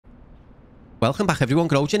Welcome back everyone,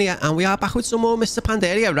 Grojan here, and we are back with some more Mr.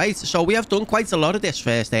 Panderia, right? So we have done quite a lot of this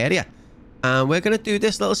first area, and we're going to do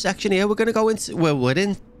this little section here. We're going to go into, we're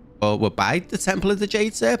by the Temple of the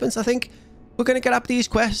Jade Serpents, I think. We're going to get up these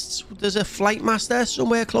quests. There's a flight master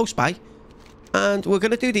somewhere close by, and we're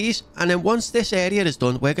going to do these, and then once this area is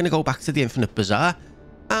done, we're going to go back to the Infinite Bazaar,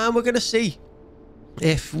 and we're going to see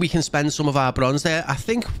if we can spend some of our bronze there. I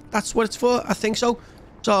think that's what it's for. I think so.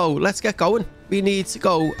 So let's get going. We need to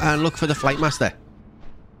go and look for the flight master.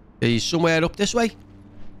 He's somewhere up this way.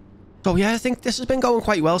 So yeah, I think this has been going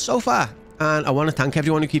quite well so far, and I want to thank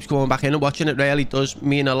everyone who keeps going back in and watching. It really does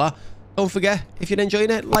mean a lot. Don't forget, if you're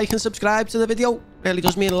enjoying it, like and subscribe to the video. Really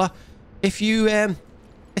does mean a lot. If you hit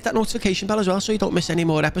that notification bell as well, so you don't miss any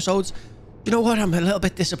more episodes. You know what, I'm a little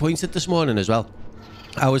bit disappointed this morning as well.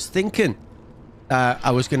 I was thinking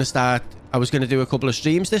I was going to do a couple of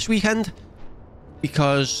streams this weekend,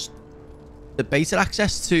 because the beta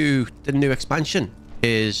access to the new expansion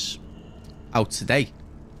is out today.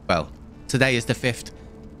 Well, today is the 5th.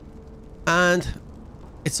 And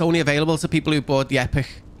it's only available to people who bought the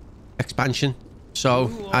Epic expansion.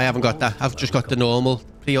 So I haven't got that. I've just got the normal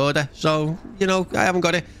pre-order. So, you know, I haven't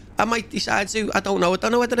got it. I might decide to. I don't know. I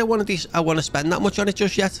don't know whether I want to spend that much on it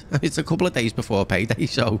just yet. It's a couple of days before payday.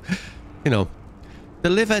 So, you know.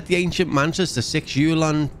 Deliver the ancient mantras to 6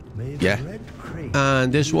 Yulon. Yeah.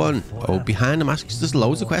 And this one, oh, behind the masks, there's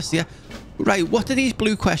loads of quests here. Right, what do these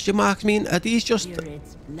blue question marks mean? Are these just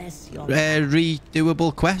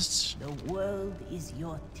redoable quests?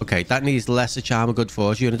 Okay, that needs lesser charm of good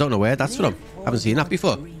fortune. I don't know where that's from. I haven't seen that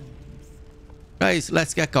before. Right,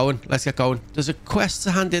 let's get going. Let's get going. There's a quest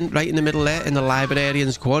to hand in right in the middle there in the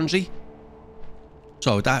Librarian's Quandary.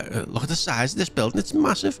 So that, look at the size of this building. It's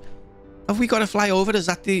massive. Have we got to fly over? Is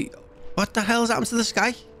that the... What the hell's happened to the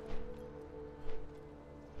sky?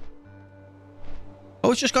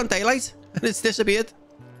 Oh, it's just gone daylight and it's disappeared.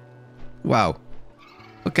 Wow.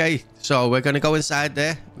 Okay, so we're going to go inside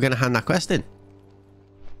there. We're going to hand that quest in.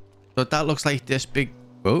 So that looks like this big...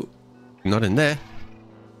 Oh, not in there.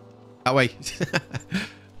 That way.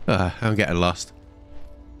 I'm getting lost.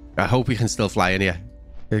 I hope we can still fly in here,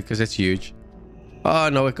 because it's huge. Oh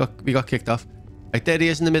no, we got kicked off. Right, there he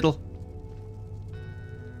is in the middle.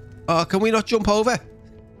 Oh, can we not jump over?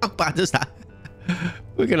 How bad is that?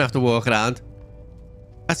 We're going to have to walk around.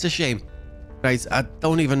 That's a shame. Right, I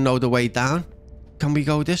don't even know the way down. Can we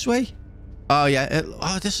go this way? Oh, yeah.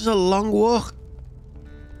 Oh, this is a long walk.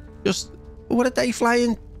 Just, what are they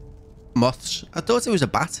flying? Moths. I thought it was a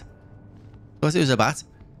bat. This is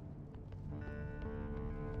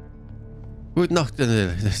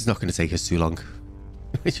not going to take us too long.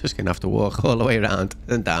 We're just going to have to walk all the way around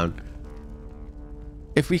and down.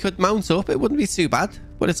 If we could mount up, it wouldn't be too bad.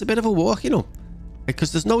 But it's a bit of a walk, you know.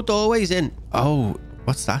 Because there's no doorways in. Oh,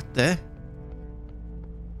 what's that there?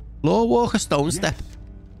 Law Walker Stone Step. Yes,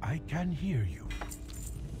 I can hear you.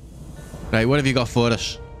 Right, what have you got for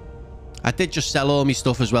us? I did just sell all my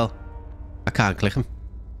stuff as well. I can't click him.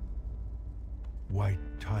 White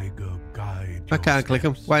Tiger guide. I can't click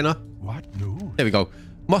him. Why not? What news? There we go.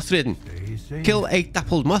 Moth ridden. Kill 8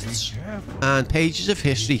 dappled moths. And pages of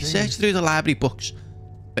history. Search through the library books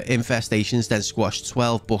for infestations, then squash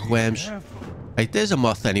 12 bookworms. Right, there's a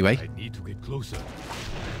moth anyway. I need to get closer.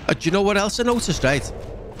 Do you know what else I noticed, right?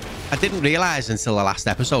 I didn't realise until the last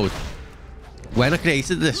episode. When I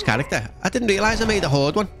created this character, I didn't realise I made a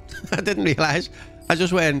horde one. I didn't realise. I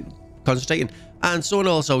just weren't concentrating. And someone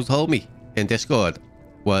also told me in Discord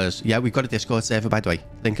was, yeah, we've got a Discord server, by the way.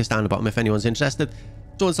 Link is down the bottom if anyone's interested.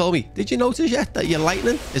 Someone told me, did you notice yet that your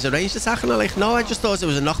lightning is a ranged attack? And I'm like, no, I just thought it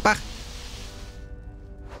was a knockback.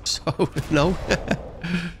 So, no.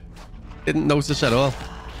 Didn't notice at all.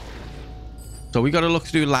 So we got to look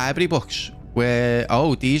through library books where...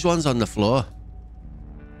 Oh, these ones on the floor.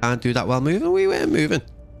 Can't do that while moving. We weren't moving.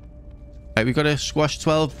 Right, we got to squash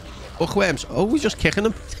 12 bookworms. Oh, we're just kicking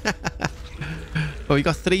them. Well, we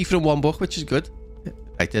got 3 from 1 book, which is good.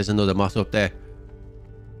 Right, there's another moth up there.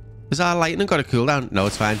 Has our lightning got a cooldown? No,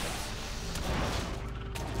 it's fine.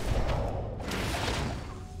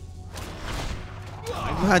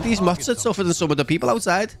 These moths are tougher than some of the people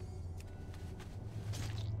outside.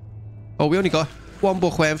 Oh, we only got 1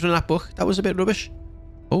 bookworm from that book. That was a bit rubbish.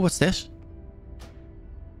 Oh, what's this?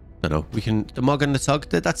 I don't know. We can... The Mog and the Tog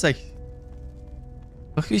did that say.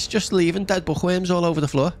 Look, he's just leaving dead bookworms all over the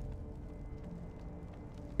floor.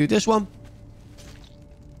 Do this one.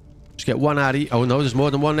 Just get 1 out of... Oh, no, there's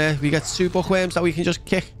more than 1 there. We get 2 bookworms that we can just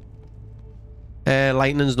kick.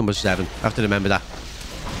 Lightning's number 7. I have to remember that.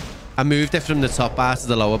 I moved it from the top bar to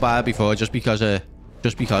the lower bar before just because.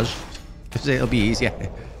 It'll be easier.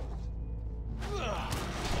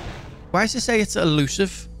 Why does it say it's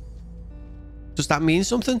elusive? Does that mean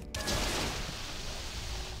something?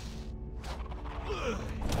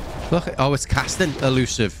 Look, oh, it's casting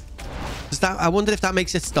elusive. Does that? I wonder if that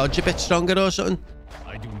makes its dodge a bit stronger or something.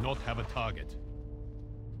 I do not have a target.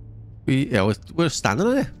 We're standing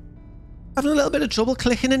on it. Having a little bit of trouble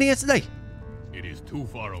clicking in here today. It is too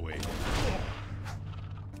far away.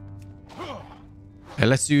 Okay,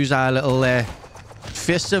 let's use our little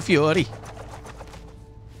Fist of Fury.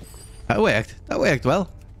 That worked. That worked well.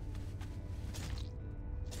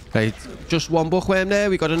 Right, just one bookworm there.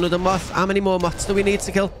 We got another moth. How many more moths do we need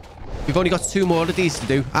to kill? We've only got 2 more of these to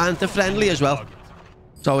do. And they're friendly as well.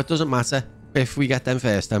 So it doesn't matter. If we get them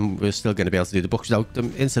first, then we're still going to be able to do the books without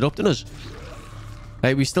them interrupting us.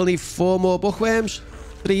 Right, we still need 4 more bookworms.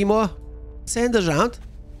 3 more. Send us around.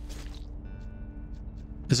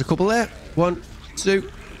 There's a couple there. 1,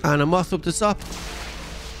 2, and a moth up the top.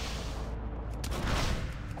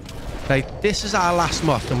 Right, this is our last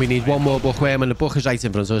moth, and we need 1 more bookworm, and the book is right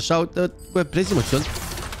in front of us. So we're pretty much done.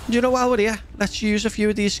 You know, while we're here, let's use a few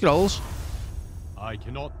of these scrolls. I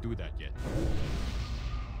cannot do that yet.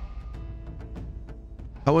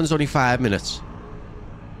 That one's only 5 minutes.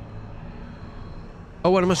 Oh,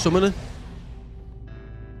 what am I summoning?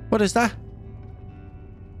 What is that?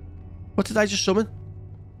 What did I just summon?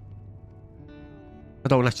 I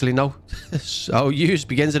don't actually know. Oh, use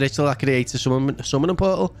begins a ritual that creates a summoning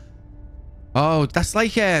portal. Oh, that's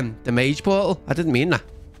like the mage portal. I didn't mean that.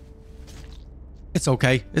 It's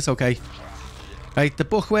okay. It's okay. Right, the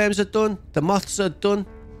bookworms are done. The moths are done.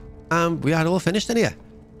 And we are all finished in here.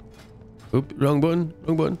 Oop, wrong button.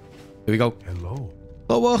 Wrong button. Here we go. Hello.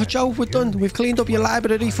 Oh, well, Joe, we're done. We've cleaned up your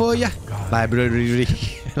library for you. Library.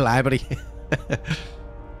 Library.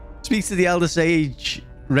 Speaks to the Elder Sage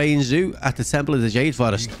Rain Zoo at the Temple of the Jade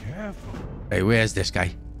Forest. Hey, where's this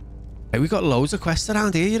guy? Hey, we got loads of quests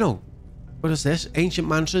around here, you know. What is this? Ancient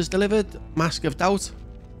mantras delivered. Mask of Doubt.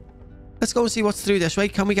 Let's go and see what's through this way.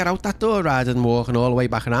 Can we get out that door rather than walking all the way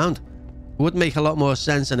back around? It would make a lot more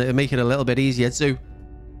sense, and it would make it a little bit easier too.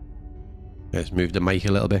 Let's move the mic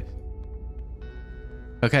a little bit.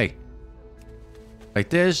 Okay. Right,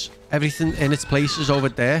 there's everything in its places over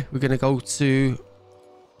there. We're going to go to...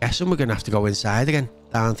 Guessing we're going to have to go inside again.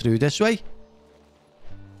 Down through this way.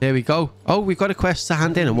 There we go. Oh, we've got a quest to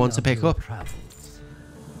hand in and one to pick up.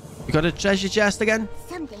 We got a treasure chest again.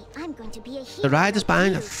 Someday I'm going to be a hero. The rider's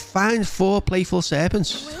bind. Find 4 playful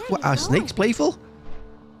serpents. What, are snakes playful?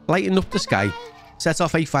 Lighten up the sky. Set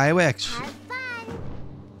off 8 fireworks. Have fun.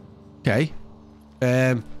 Okay.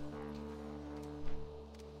 There's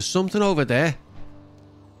something over there.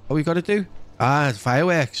 What we got to do? Ah,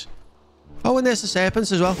 fireworks. Oh, and there's the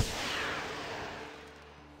serpents as well.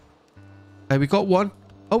 We got 1.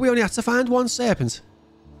 Oh, we only had to find 1 serpent.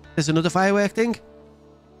 There's another firework thing.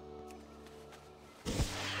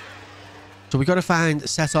 So we got to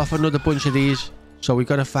set off another bunch of these. So we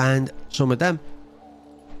got to find some of them.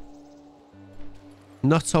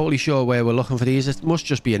 Not totally sure where we're looking for these. It must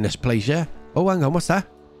just be in this place, yeah. Oh, hang on, what's that?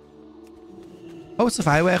 Oh, it's a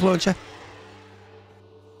firework launcher.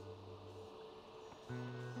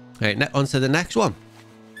 Right, on to the next one.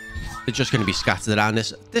 They're just going to be scattered around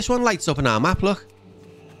this. This one lights up on our map, look.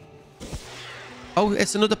 Oh,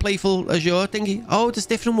 it's another playful Azure thingy. Oh, there's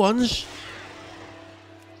different ones.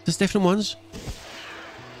 There's different ones.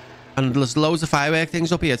 And there's loads of firework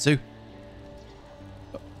things up here too.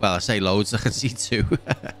 Well, I say loads, I can see 2.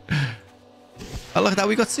 Oh, look at that,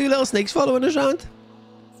 we got 2 little snakes following us around.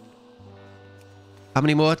 How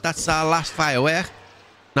many more? That's our last firework.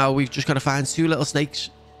 Now we've just got to find 2 little snakes.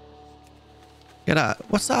 Get that.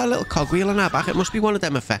 What's that little cogwheel on our back? It must be one of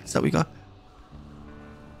them effects that we got.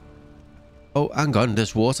 Oh, hang on,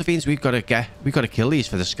 there's water fiends we've got to kill these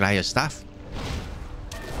for the Scryer staff.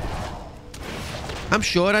 I'm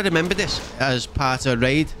sure I remember this as part of a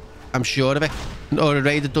raid. I'm sure of it. Or a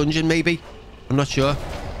raid of dungeon, maybe. I'm not sure.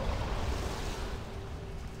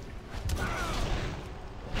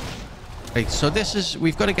 Right, so this is...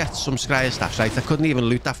 We've got to get some Scryer staffs, right? I couldn't even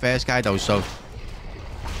loot that first guy, though, so...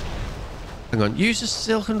 Hang on. Use a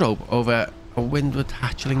silken rope over a windward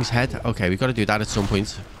hatchling's head. Okay, we've got to do that at some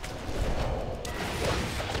point.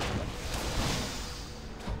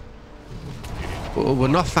 We're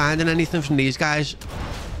not finding anything from these guys.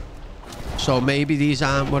 So maybe these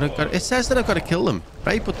aren't what I've got. It says that I've got to kill them,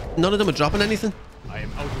 right? But none of them are dropping anything. I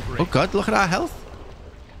am out of range. Oh god, look at our health.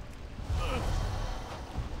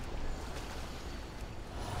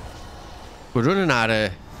 We're running out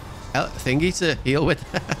of thingy to heal with.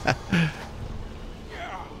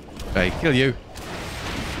 Right, kill you.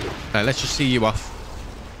 Right, let's just see you off.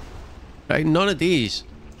 Right, none of these.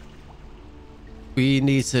 We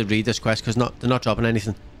need to read this quest because they're not dropping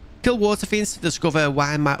anything. Kill water fiends to discover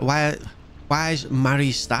why's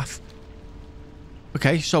Mary's staff.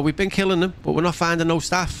 Okay, so we've been killing them, but we're not finding no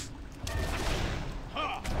staff.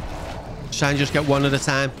 Try and just get one at a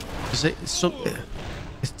time. It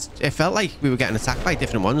felt like we were getting attacked by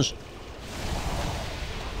different ones.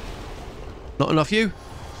 Not enough you.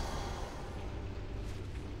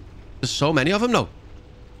 There's so many of them now.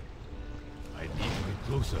 I need to get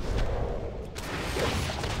closer.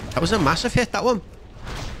 That was a massive hit, that one. It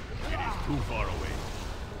is too far away.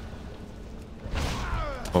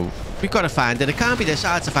 Oh, we've got to find it. It can't be this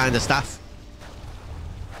hard to find the staff.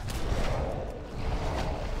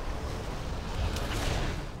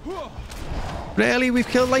 Really? We've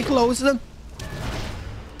killed like loads of them?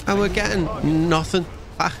 And we're getting nothing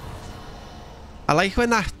back. I like when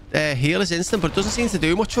that heal is instant, but it doesn't seem to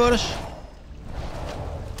do much for us.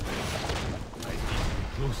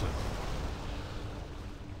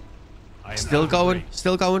 Still going,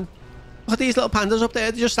 still going. Look at these little pandas up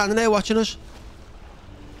there. They're just standing there watching us.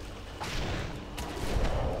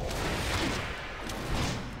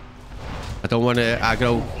 I don't want to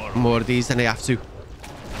aggro more of these than I have to.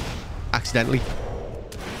 Accidentally.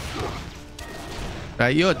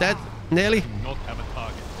 Right, you're dead. Nearly.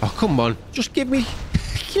 Oh, come on. Just give me...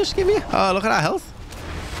 Just give me... Oh, look at our health.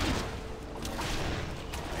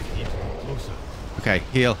 Okay,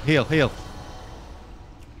 heal, heal, heal.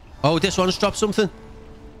 Oh, this one's dropped something.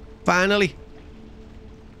 Finally.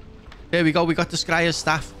 There we go. We got the Scryer's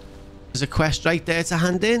staff. There's a quest right there to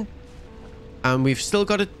hand in. And we've still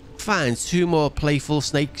got to find 2 more playful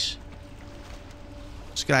snakes.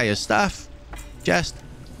 Scryer's staff. Chest.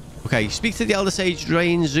 Okay, speak to the Elder Sage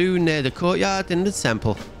Drain Zoo near the courtyard in the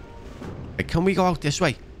temple. Okay, can we go out this way?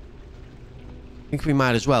 I think we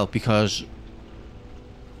might as well because...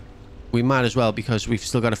 we've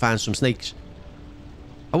still got to find some snakes.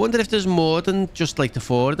 I wonder if there's more than just like the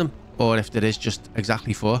 4 of them. Or if there is just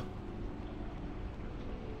exactly 4.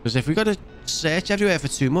 Because if we got to search everywhere for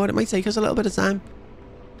 2 more, it might take us a little bit of time.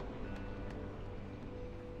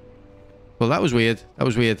 Well, that was weird. That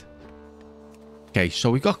was weird. Okay,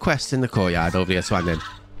 so we got quests in the courtyard over here to hand in.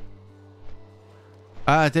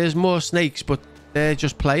 There's more snakes, but they're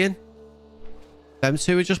just playing. Them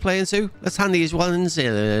 2 are just playing too. Let's hand these ones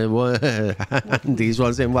in. Hand these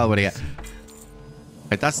ones in while we're here.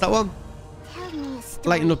 Right, that's that one.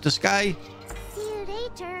 Lighten up the sky. See you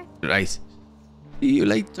later. Right. See you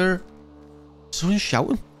later. Someone's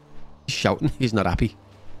shouting. He's shouting. He's not happy.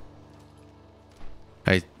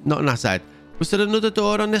 Right, not on that side. Was there another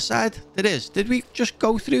door on this side? There is. Did we just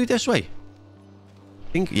go through this way?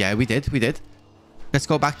 I think, yeah, we did. We did. Let's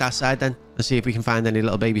go back that side then and see if we can find any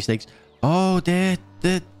little baby snakes. Oh, there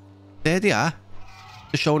they are.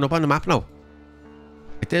 They're showing up on the map now.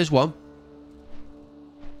 Right, there's one.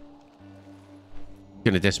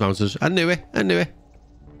 Gonna dismount us. I knew it. I knew it.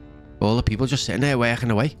 All the people just sitting there working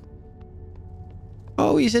away.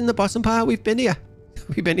 Oh, he's in the bottom part. We've been here.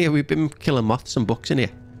 We've been here. We've been killing moths and bucks in here.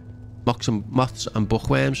 Moths and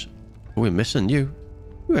buckworms. Oh, we're missing you.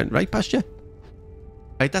 We went right past you.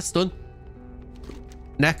 Right, that's done.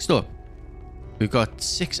 Next up, we've got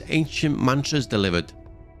 6 ancient mantras delivered.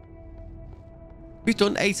 We've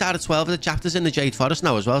done 8 out of 12 of the chapters in the Jade Forest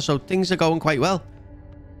now as well, so things are going quite well.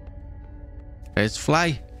 Let's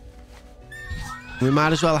fly. We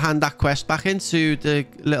might as well hand that quest back into the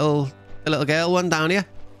little girl one down here.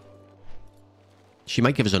 She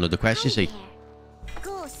might give us another quest, you see.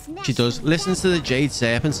 She does. Listens to the Jade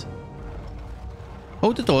Serpent.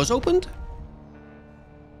 Oh, the door's opened.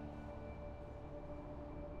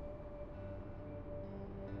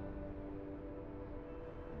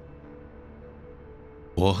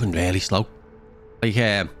 Walking really slow. Like,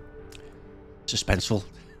 suspenseful.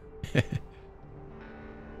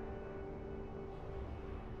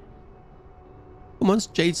 Come on,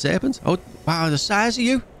 Jade Serpent. Oh, wow, the size of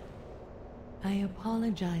you. I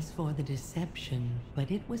apologize for the deception,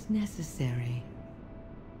 but it was necessary.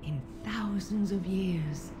 In thousands of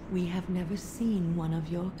years, we have never seen one of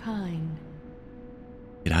your kind.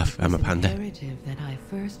 You have. I'm a panda. It's imperative that I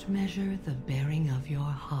first measure the bearing of your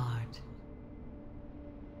heart.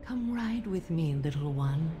 Come ride with me, little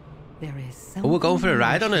one. There is something we're going for a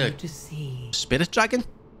ride on a to see. Spirit dragon.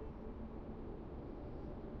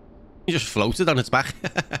 He just floated on its back.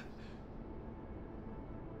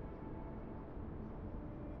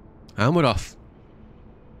 And we're off.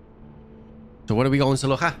 So what are we going to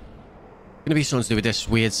look at? Gonna be something to do with this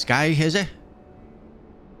weird sky, is it?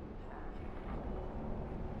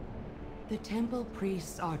 The temple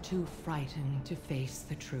priests are too frightened to face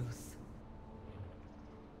the truth.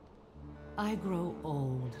 I grow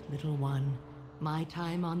old, little one, My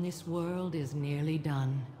time on this world is nearly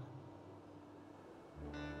done.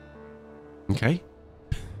 Okay.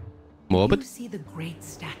 Do Morbid. you see the great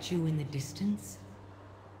statue in the distance?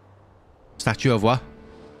 Statue of what?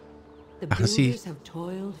 The I can see. builders have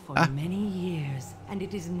toiled for many years, and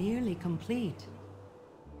it is nearly complete.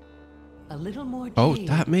 A little more jade, Oh,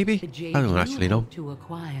 that maybe? the jade I don't you actually know. hope to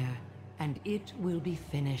acquire, and it will be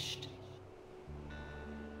finished.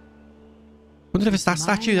 Wonder if it's that With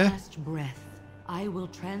statue my there. last breath, I will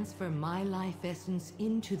transfer my life essence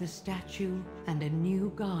into the statue, and a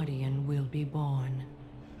new guardian will be born.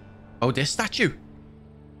 Oh, this statue.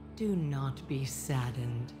 Do not be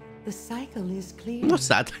saddened. The cycle is clear. I'm not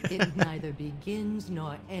sad. It neither begins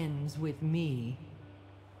nor ends with me.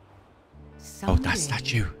 Oh, Someday, that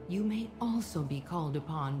statue. you may also be called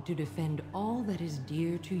upon to defend all that is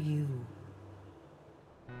dear to you.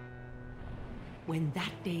 When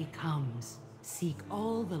that day comes, seek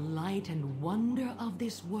all the light and wonder of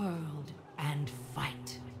this world and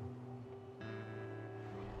fight.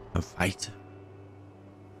 A fight.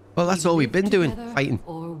 Well, that's We all we've live been doing, together, fighting.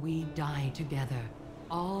 or we die together.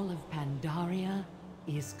 All of Panderia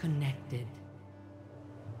is connected.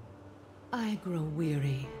 I grow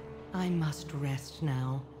weary. I must rest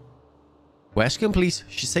now. Where's complete?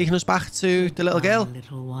 She's taking us back to the little girl. My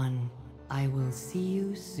little one, I will see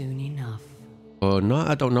you soon enough. Oh, no,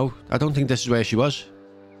 I don't know. I don't think this is where she was.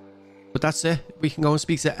 But that's it. We can go and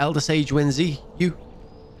speak to Elder Sage Windsy. You.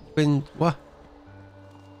 Wind. What?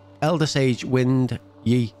 Elder Sage Wind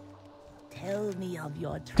Ye. Tell me of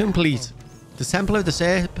your travels. Complete. The Temple of the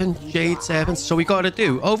Serpent, Jade Serpent. So we got to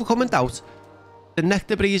do Overcoming Doubt, the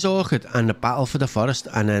Nectar Breeze Orchid, and the Battle for the Forest.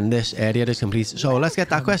 And then this area is complete. So let's get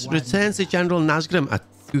that quest. Return to General Nazgrim at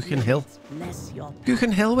Guchen Hill. Bless your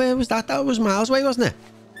Guchen Hill, where was that? That was miles away, wasn't it?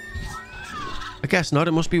 I guess not.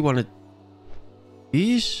 It must be one of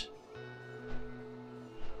these.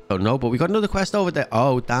 Don't know, but we got another quest over there.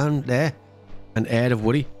 Oh, down there. An Air of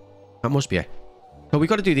Worry. That must be it. So we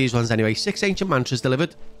got to do these ones anyway. 6 ancient mantras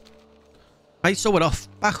delivered. Right, so we're off.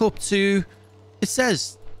 Back up to... It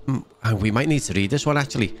says... we might need to read this one,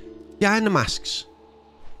 actually. Behind the masks.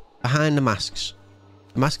 Behind the masks.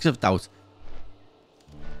 The masks of doubt.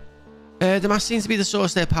 The mask seems to be the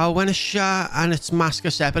source of their power. When a shard and its mask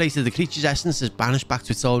are separated, the creature's essence is banished back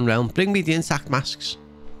to its own realm. Bring me the intact masks.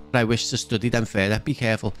 But I wish to study them further. Be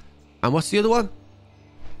careful. And what's the other one?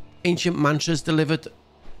 Ancient mantras delivered.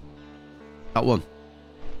 That one.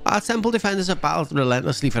 Our temple defenders have battled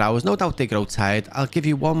relentlessly for hours. No doubt they grow tired. I'll give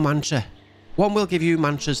you one mantra. One will give you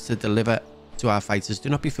mantras to deliver to our fighters. Do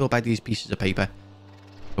not be fooled by these pieces of paper.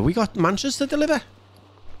 Have we got mantras to deliver?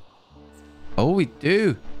 Oh, we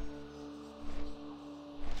do.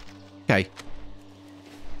 Okay.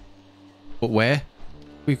 But where?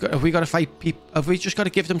 Have we got to fight people? Have we just got to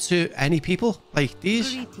give them to any people? Like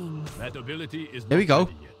these? That ability is There we not go.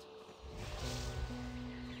 ready yet.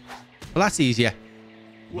 Well, that's easier.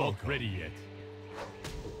 Not ready yet.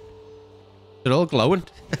 They're all glowing.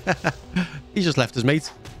 He just left his mate.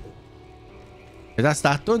 Okay, that's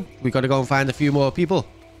that done. We got to go and find a few more people.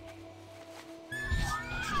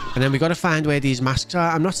 And then we got to find where these masks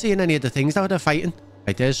are. I'm not seeing any of the things that they're fighting.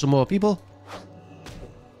 Right, there's some more people.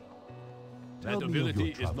 That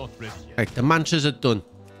ability is not ready yet. Right, the mantras are done.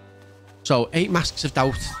 So, 8 masks of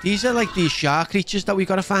doubt. These are like these shark creatures that we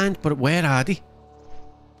got to find. But where are they?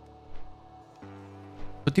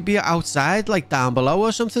 Would they be outside, like down below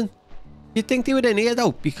or something? You'd think they were in here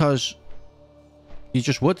though, because you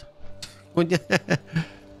just would. Wouldn't you?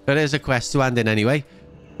 There is a quest to hand in anyway.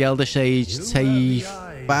 The Elder Sage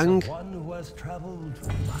Bang.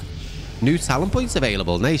 New talent points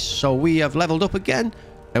available. Nice. So we have leveled up again.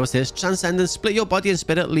 There was this. Transcendence. Split your body and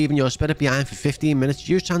spirit, leaving your spirit behind for 15 minutes.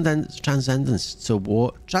 Use Transcendence to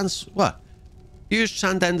what? Use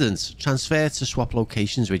Transcendence. Transfer to swap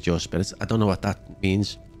locations with your spirits. I don't know what that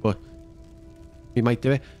means, but we might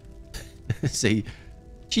do it. See.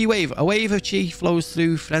 Chi wave. A wave of chi flows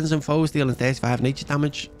through friends and foes, dealing 35 nature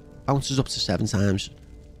damage. Bounces up to 7 times.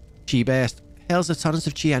 Chi burst. Hurls a torrent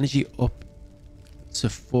of chi energy up to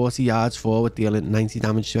 40 yards forward, dealing 90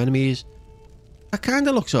 damage to enemies. That kind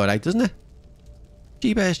of looks alright, doesn't it?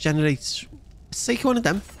 Chi burst generates... Let's take one of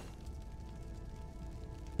them.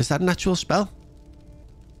 Is that an actual spell?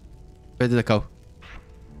 Where did it go? Can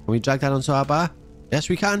we drag that onto our bar? Yes,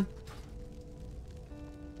 we can.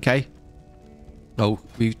 Okay. Oh,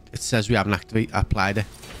 it says we haven't applied it.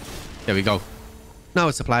 There we go. Now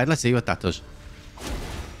it's applied. Let's see what that does.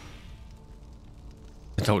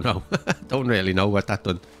 I don't know. Don't really know what that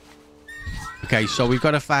done. Okay, so we've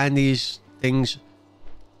got to find these things.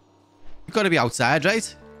 We've got to be outside,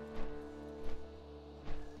 right?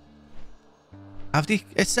 Have they?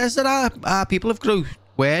 It says that our people have grew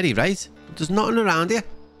wary, right? But there's nothing around here.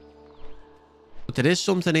 But there is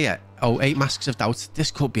something here. Oh, 8 masks of doubt.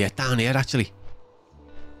 This could be it down here, actually.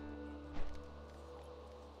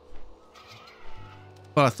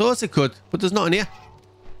 Well, I thought it could, but there's nothing here.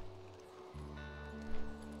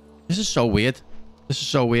 This is so weird. This is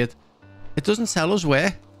so weird. It doesn't tell us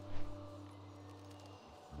where.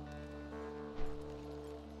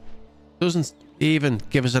 Doesn't even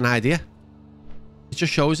give us an idea. It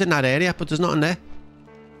just shows in that area, but there's nothing there.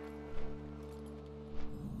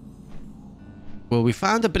 Well, we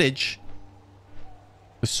found a bridge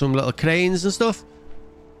with some little cranes and stuff.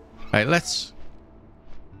 Right, let's...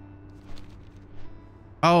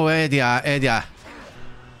 Oh, here they are, here they are.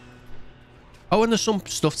 Oh, and there's some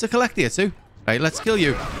stuff to collect here too. Right, let's kill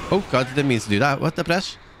you. Oh god, I didn't mean to do that. What the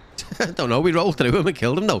press? I don't know, we rolled through him and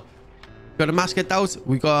killed him though. Got a mask of doubt.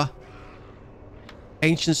 We got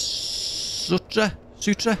ancient sutra.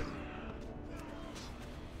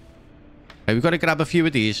 Right, we've got to grab a few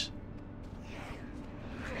of these.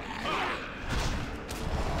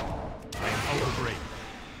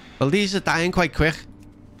 Well, these are dying quite quick.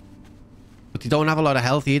 But they don't have a lot of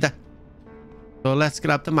health either. So let's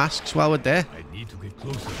grab the masks while we're there. I need to get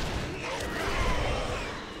closer.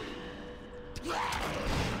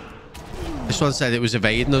 This one said it was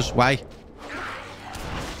evading us. Why?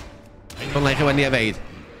 Don't like it when they evade.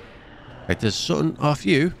 Right, there's something off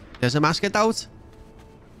you. There's a mask of doubt.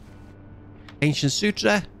 Ancient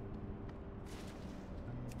Sutra.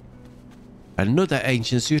 Another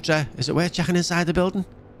Ancient Sutra. Is it worth checking inside the building?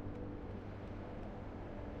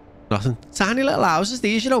 Nothing. Tiny little houses,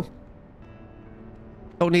 these, you know.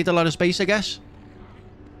 Don't need a lot of space, I guess.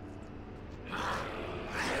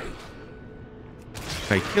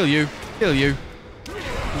 Okay, kill you. Kill you.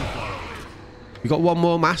 We got one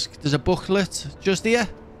more mask. There's a booklet just here.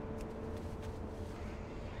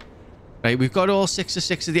 Right, we've got all 6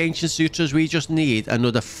 of the Ancient Sutras. We just need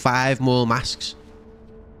another 5 more masks.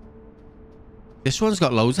 This one's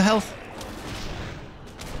got loads of health.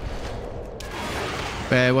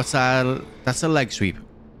 What's that? That's a leg sweep.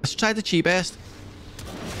 Let's try the chi burst.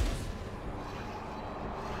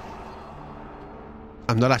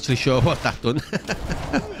 I'm not actually sure what that done.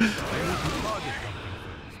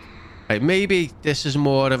 Right, maybe this is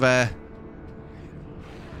more of a...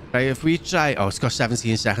 Right, if we try... Oh, it's got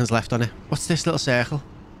 17 seconds left on it. What's this little circle?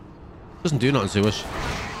 Doesn't do nothing to us.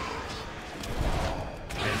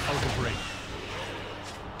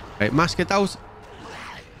 Right, mask it out.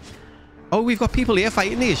 Oh, we've got people here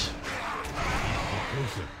fighting these.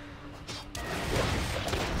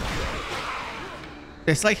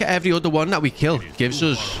 It's like every other one that we kill gives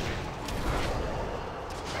us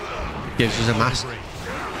a mask.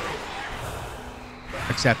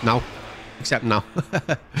 Except now. Except now.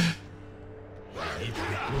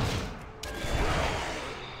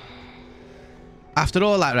 After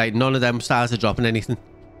all that, right, none of them started dropping anything.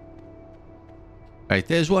 Right,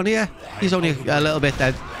 there's one here. He's only a little bit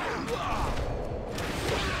dead.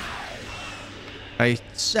 Right,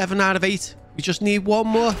 7 out of 8. We just need one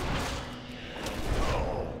more.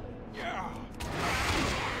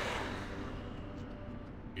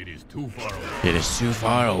 It is too far away. It is too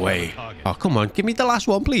far away. Oh, come on. Give me the last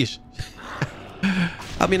one, please.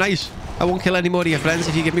 That'd be nice. I won't kill any more of your friends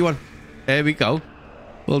if you give me one. There we go.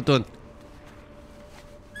 Well done.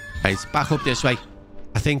 Right, back up this way.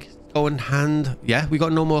 I think go and hand... Yeah, we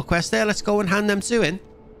got no more quests there. Let's go and hand them 2 in.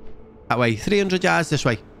 That way. 300 yards this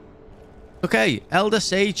way. Okay, Elder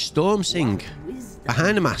Sage Storm Sing.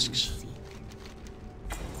 Behind the masks.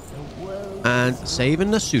 And saving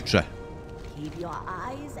the Sutra. Keep your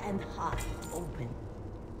eyes and heart open.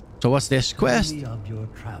 So what's this quest? Of your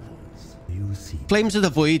travels, you see. Flames of the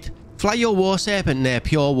Void. Fly your war serpent near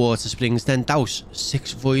pure water springs, then douse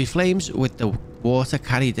 6 void flames with the water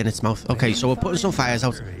carried in its mouth. Okay, so we're putting some fires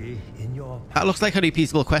out. That looks like a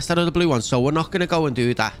repeatable quest out of the blue one, so we're not going to go and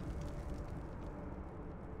do that.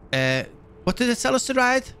 What did it tell us to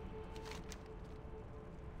ride?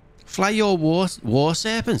 Fly your war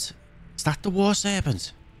serpent. Is that the war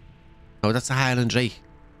serpent? No, that's a Highland Drake.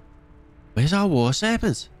 Where's our war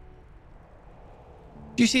serpent?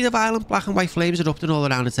 Do you see the violent black and white flames erupting all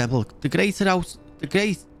around the temple? The greater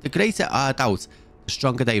our doubt, the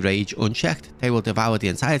stronger they rage. Unchecked, they will devour the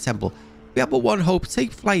entire temple. We have but one hope.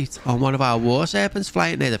 Take flight on one of our war serpents,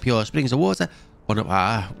 flying near the pure springs of water. One of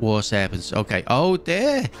our war serpents. Okay. Oh,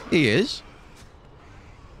 there he is.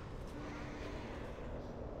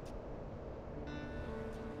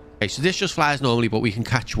 Okay, so this just flies normally, but we can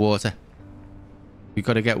catch water. We've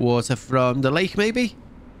got to get water from the lake, maybe?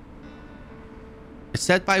 It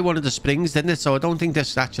said by one of the springs, didn't it? So I don't think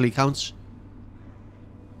this actually counts.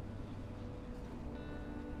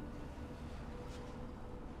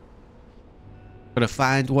 Gotta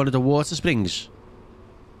find one of the water springs.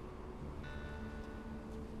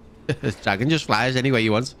 The dragon just flies any way he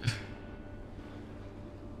wants.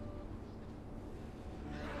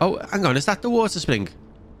 Oh, hang on. Is that the water spring?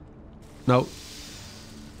 No.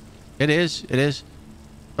 It is. It is.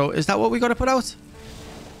 So, is that what we got to put out?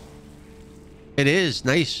 It is.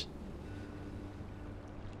 Nice.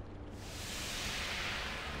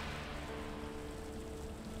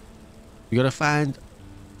 We got to find...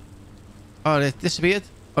 Oh, it disappeared.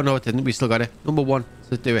 Oh, no, it didn't. We still got it. Number 1.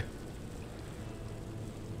 Let's do it.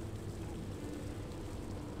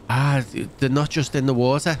 Ah, they're not just in the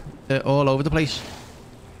water. They're all over the place.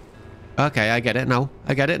 Okay, I get it now.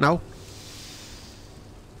 I get it now.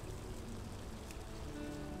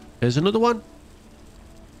 Here's another one.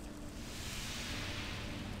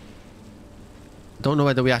 Don't know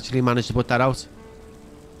whether we actually managed to put that out.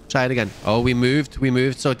 Try it again. Oh, we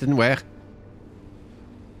moved, so it didn't work.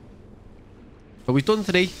 But we've done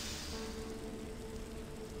 3.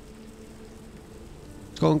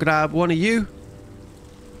 Let's go and grab one of you.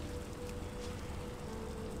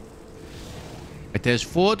 Right, there's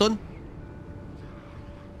 4 done.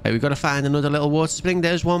 Right, we've got to find another little water spring.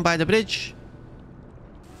 There's one by the bridge.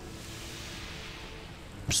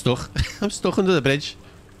 I'm stuck. I'm stuck under the bridge.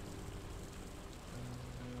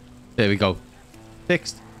 There we go.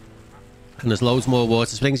 Fixed. And there's loads more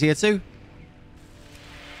water springs here too.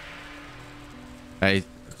 Right,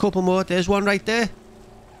 a couple more. There's one right there.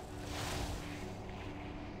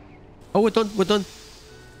 Oh, we're done. We're done.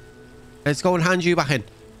 Let's go and hand you back in.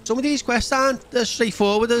 Some of these quests aren't as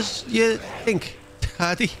straightforward as you think,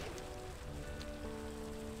 Hardy.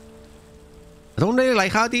 I don't really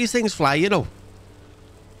like how these things fly, you know.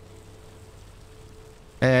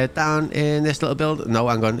 Down in this little build. No,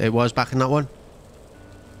 hang on. It was back in that one.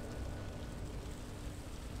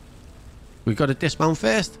 We've got to dismount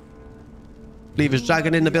first. Leave his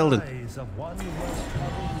dragon in the building.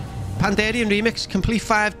 Panderia remix. Complete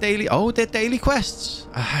 5 daily... Oh, they're daily quests.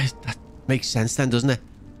 That makes sense then, doesn't it?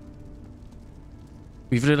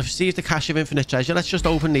 We've received the cache of infinite treasure. Let's just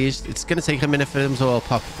open these. It's going to take a minute for them to all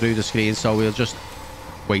pop through the screen, so we'll just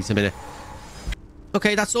wait a minute.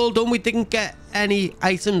 Okay, that's all done. We didn't get any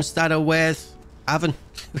items that are worth having.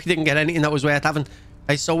 We didn't get anything that was worth having.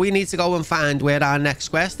 Okay, so we need to go and find where our next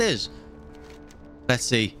quest is. Let's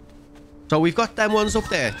see. So we've got them ones up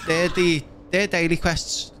there. They're daily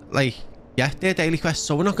quests. Like, yeah, they're daily quests.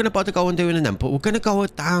 So we're not going to bother going doing them, but we're going to go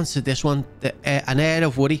down to this one, an Air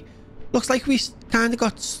of Worry. Looks like we kind of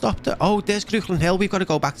got stopped at... Oh, there's Grojan Hill. We've got to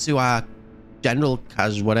go back to our general,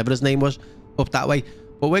 Kaz, whatever his name was, up that way.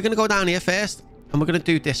 But we're going to go down here first, and we're going to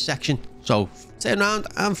do this section. So, turn around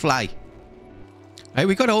and fly. Right,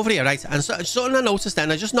 we got over here, right? And so, something I noticed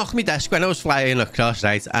then, I just knocked my desk when I was flying across,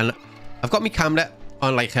 right? And I've got my camera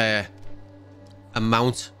on, like, a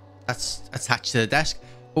mount that's attached to the desk.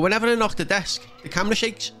 But whenever I knock the desk, the camera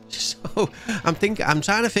shakes. So, I'm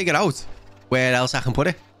trying to figure out where else I can put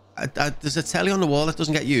it. There's a telly on the wall that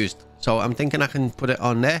doesn't get used, so I'm thinking I can put it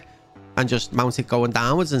on there and just mount it going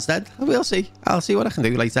downwards instead. We'll see. I'll see what I can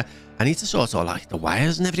do later. I need to sort all like the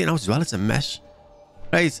wires and everything out as well. It's a mess.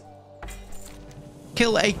 Right.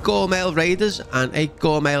 Kill 8 Gormail raiders and 8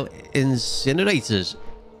 Gormail incinerators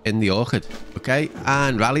in the orchard. Okay,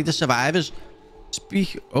 and rally the survivors.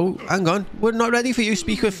 Speak. Oh, hang on. We're not ready for you.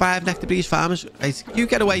 Speak with 5 Nectar Breeze farmers. Right, you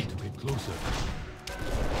get away.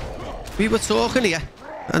 We were talking here.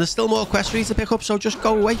 And there's still more quests for you to pick up, so just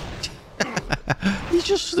go away. He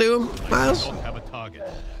just slew him, Miles.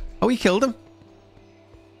 Oh, he killed him.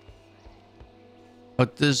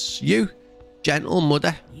 But there's you, gentle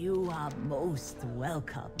mother. You are most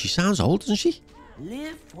welcome. She sounds old, doesn't she?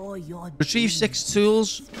 Live for your Retrieve 6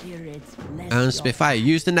 tools spirits, bless and your Spitfire.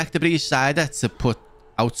 Use the Nectar Breeze cider to put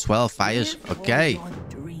out 12 fires. live for Okay. your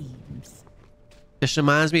dreams. This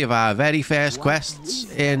reminds me of our very first quests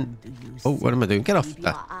in... Oh, what am I doing? Get off With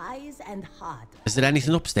that. your eyes and heart. Is there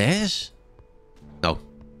anything upstairs? No.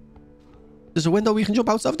 There's a window we can jump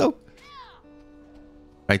out of, though.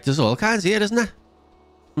 Right, there's all kinds here, isn't there?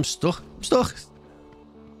 I'm stuck. I'm stuck.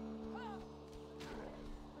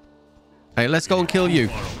 Right, let's go and kill you.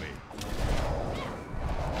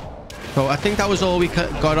 So I think that was all we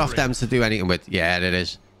got off them to do anything with. Yeah, it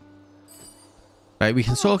is. Right, we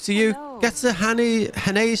can talk to you. Get to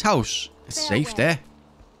Hane's house. It's safe there.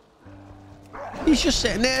 He's just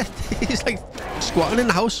sitting there. He's like squatting in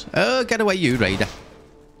the house. Oh, get away, you raider.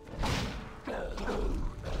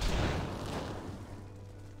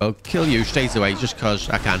 I'll kill you straight away just because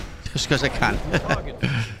I can. Just because I can.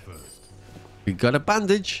 We got a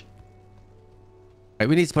bandage. Right,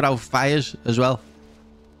 we need to put out fires as well.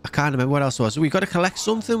 I can't remember what else it was. We got to collect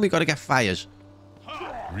something. We got to get fires.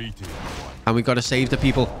 Greetings, one. And we got to save the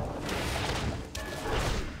people.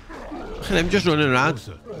 Look at him just running around.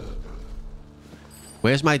 Closer.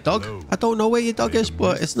 Where's my dog? Hello. I don't know where your dog May is, the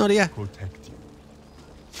but mist it's not here. Protect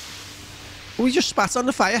you. We just spat on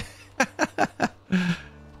the fire.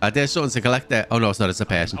 There's something to collect there. Oh no, it's not. It's a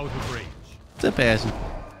person. Out of range. It's a person.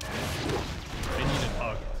 I need a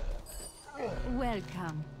target.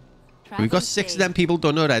 Welcome. We got 6 of them people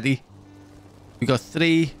done already. We got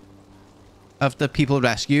 3 of the people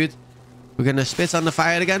rescued. We're gonna spit on the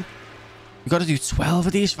fire again. We got to do 12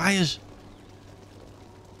 of these fires.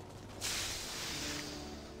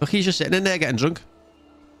 Look, he's just sitting in there getting drunk.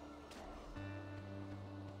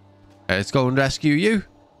 Let's go and rescue you.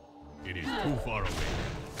 It is too far away.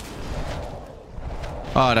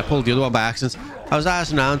 Oh, I pulled the other one by accident. I was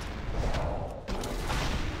arsing around.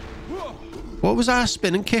 What was our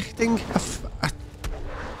spinning kick thing?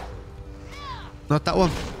 Not that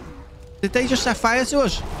one. Did they just set fire to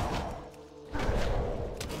us?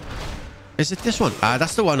 Is it this one? Ah,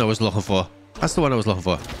 that's the one I was looking for. That's the one I was looking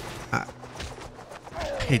for.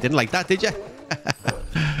 You didn't like that, did you?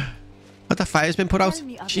 But the fire's been put out.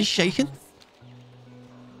 She's shaking.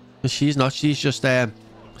 She's not. She's just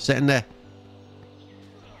sitting there.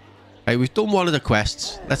 Hey, we've done one of the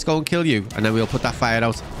quests. Let's go and kill you, and then we'll put that fire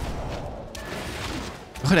out.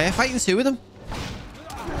 Look at her fighting 2 of them.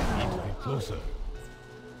 Get closer.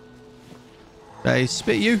 Hey,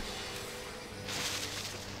 spit you.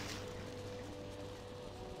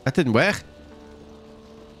 That didn't work.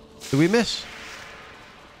 Did we miss?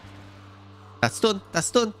 That's done. That's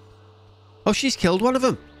done. Oh, she's killed one of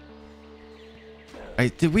them.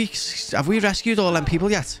 Right, have we rescued all them people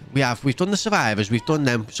yet? We have. We've done the survivors. We've done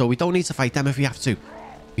them. So we don't need to fight them if we have to.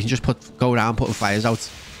 We can just go around putting fires out.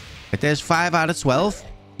 Right, there's 5 out of 12.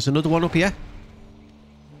 There's another one up here.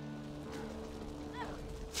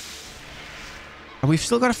 And we've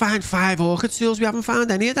still got to find 5 orchid tools. We haven't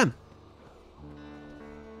found any of them.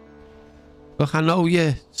 Look, I know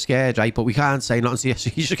you're scared, right? But we can't say nothing to you,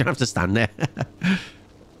 so you're just going to have to stand there.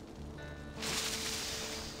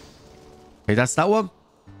 Okay, that's that one.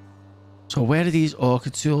 So where are these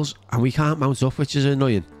orchid tools? And we can't mount up, which is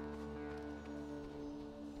annoying.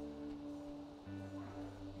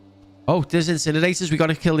 Oh, there's incinerators. We got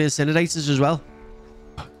to kill the incinerators as well.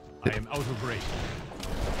 I am out of range.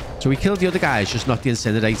 So we killed the other guys, just not the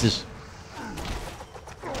incinerators.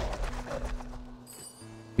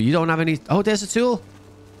 But you don't have any... Oh, there's a tool.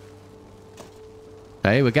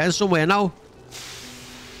 Hey, we're getting somewhere now.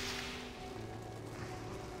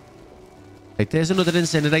 Right, there's another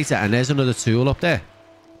incinerator and there's another tool up there.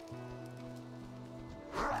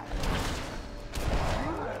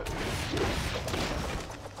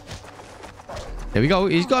 There we go.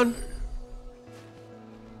 He's gone.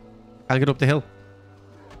 Can't get up the hill.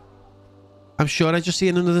 I'm sure I just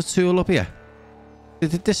seen another tool up here.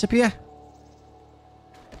 Did it disappear?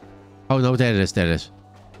 Oh no, there it is. There it is.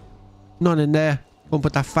 None in there. Go and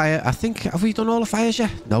put that fire. I think, have we done all the fires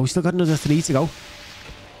yet? No, we still got another 3 to go.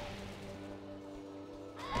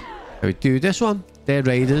 We do this one. They're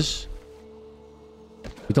raiders.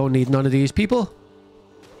 We don't need none of these people.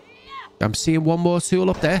 I'm seeing one more tool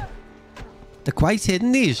up there. They're quite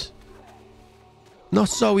hidden, these. Not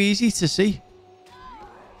so easy to see.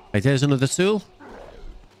 Right, there's another tool.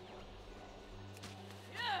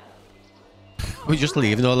 We're just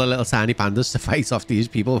leaving all the little tiny pandas to fight off these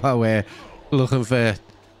people while we're looking for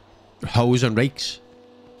hoes and rakes.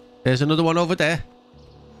 There's another one over there.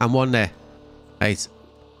 And one there. Right.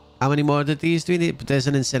 How many more of these do we need? But there's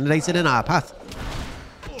an incinerator in our path.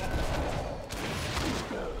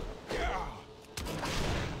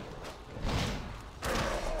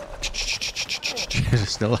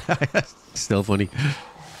 Still funny.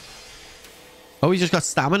 Oh, we just got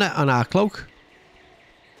stamina on our cloak.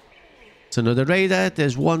 It's another raider.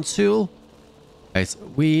 There's one tool. Right,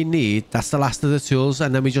 we need... That's the last of the tools.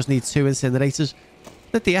 And then we just need 2 incinerators.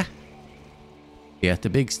 The deer. Yeah, the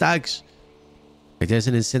big stags. Right, there's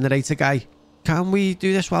an incinerator guy. Can we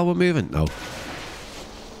do this while we're moving? No. Look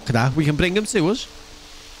at that. We can bring them to us.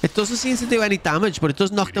 It doesn't seem to do any damage, but it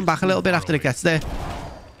does knock them back a little bit after it gets there.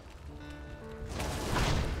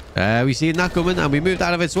 We seen that coming and we moved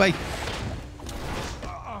out of its way.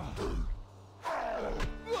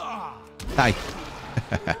 Die.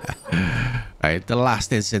 Right, the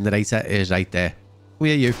last incinerator is right there.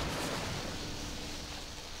 Where are you?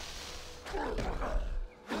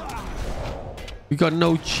 We got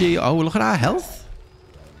no chi. Oh, look at our health.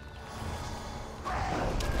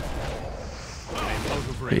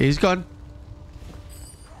 He's gone.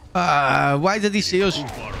 Why did he see us?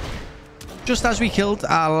 Just as we killed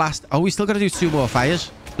our last... Oh, we still got to do 2 more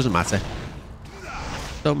fires. Doesn't matter.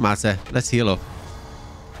 Don't matter. Let's heal up.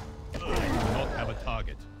 I do not have a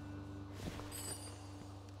target.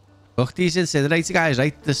 Look, these incinerator guys,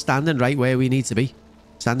 right? They're standing right where we need to be.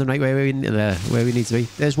 Standing right where we need to be.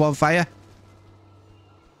 There's one fire.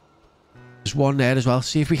 There's one there as well.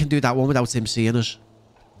 See if we can do that one without him seeing us.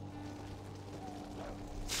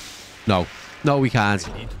 No. No, we can't.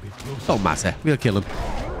 Don't matter. We'll kill him.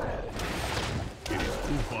 It is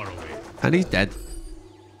too far away. And he's dead.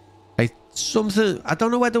 Right, something... I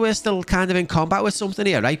don't know whether we're still kind of in combat with something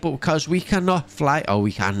here, right? But because we cannot fly... Oh,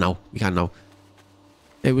 we can now. We can now.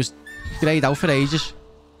 It was grayed out for ages.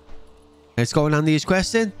 Let's go and hand these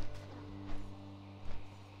quests in.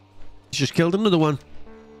 He's just killed another one.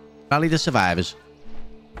 Rally the survivors.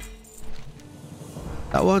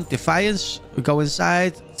 That one, Defiance. We go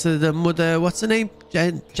inside to the mother... What's her name?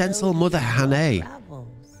 Gentle Mother Hannah.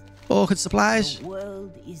 Orchid Supplies. The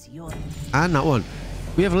world is yours. And that one.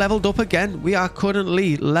 We have leveled up again. We are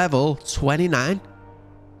currently level 29.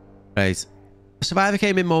 Right. A survivor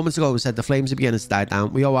came in moments ago and said the flames are beginning to die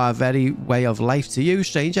down. We owe our very way of life to you,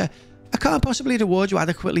 stranger. I can't possibly reward you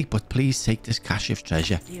adequately, but please take this cache of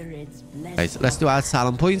treasure. Right, let's do our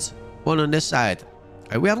talent points. One on this side.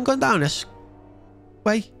 Right, we haven't gone down this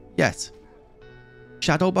way yet.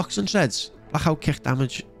 Shadow box and shreds. Blackout kick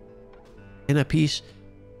damage. Inner piece.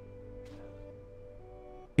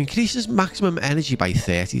 Increases maximum energy by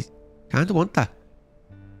 30. Kinda want that.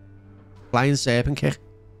 Flying serpent kick.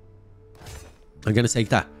 I'm gonna take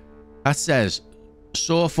that. That says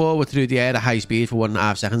soar forward through the air at high speed for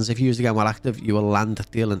 1.5 seconds. If used again while active, you will land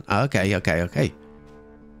dealing. Okay.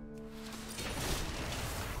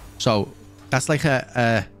 So that's like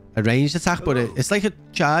a ranged attack, but it's like a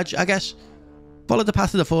charge, I guess. Follow the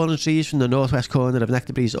path of the fallen trees from the northwest corner of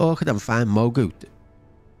Nectarbreeze Orchid and find Mogu.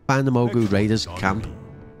 Find the Mogu Raiders camp.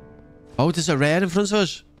 Oh, there's a rare in front of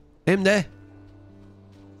us. Him there.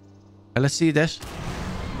 Let's see this.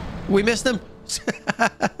 We missed him.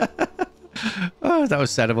 Oh, that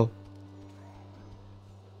was terrible.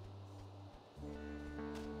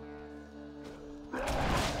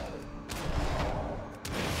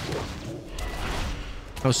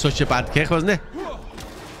 That was such a bad kick, wasn't it?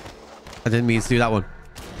 I didn't mean to do that one.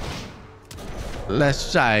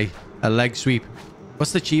 Let's try a leg sweep.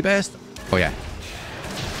 What's the chi burst? Oh, yeah.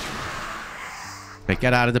 Right,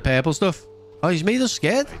 get out of the purple stuff. Oh, he's made us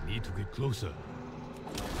scared. I need to get closer.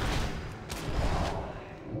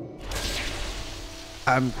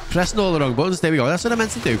 I'm pressing all the wrong buttons. There we go. That's what I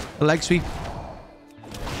meant to do. A leg sweep.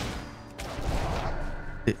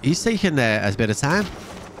 He's taking a bit of time.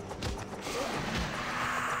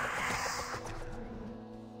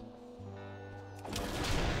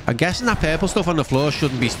 I'm guessing that purple stuff on the floor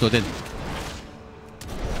shouldn't be stood in.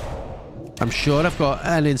 I'm sure I've got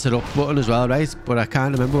an interrupt button as well, right? But I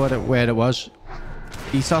can't remember where it was.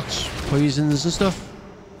 Detox, poisons and stuff.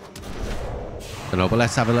 I don't know, but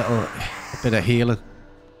let's have a bit of healing.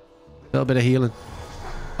 A little bit of healing.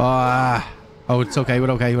 Oh, it's okay.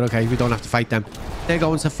 We're okay. We don't have to fight them. They're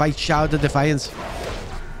going to fight Shout of Defiance.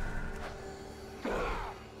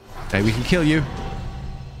 Okay, we can kill you.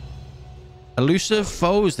 Elusive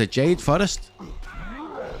foes, the Jade Forest.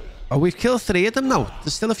 Oh, we've killed 3 of them now.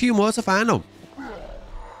 There's still a few more to find now.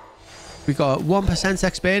 We got 1%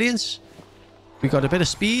 experience. We got a bit of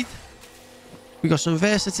speed. We got some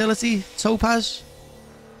versatility. Topaz.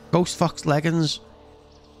 Ghost Fox leggings.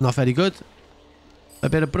 Not very good. A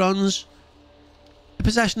bit of bronze. The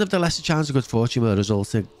possession of the lesser chance of good fortune will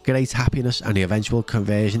result in great happiness and the eventual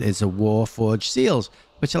conversion into Warforged seals,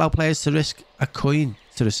 which allow players to risk a coin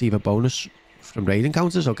to receive a bonus from raid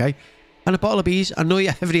encounters, okay? And a bottle of bees. Annoy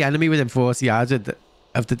every enemy within 40 yards of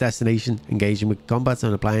the destination, engaging with combat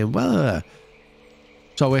and applying. Well,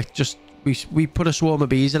 so it just we put a swarm of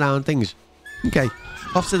bees around things. Okay,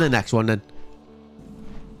 off to the next one then.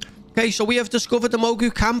 Okay, so we have discovered the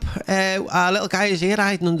Mogu camp. Our little guy is here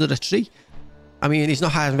hiding under a tree. I mean, he's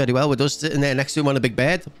not hiding very well with us sitting there next to him on a big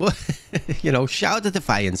bed. But, you know, shout at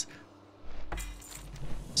Defiance.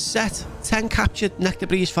 Set 10 captured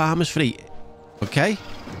Nectarbreeze farmers free. Okay.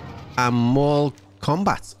 And Maul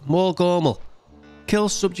combat. Maul Gormal. Kill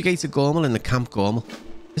subjugated Gormal in the camp Gormal.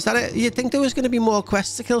 Is that it? You'd think there was going to be more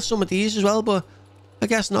quests to kill some of these as well, but I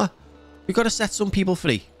guess not. We've got to set some people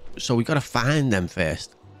free. So we've got to find them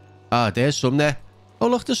first. Ah, there's some there. Oh,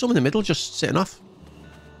 look, there's some in the middle just sitting off.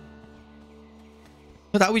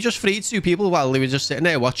 But that we just freed 2 people while they were just sitting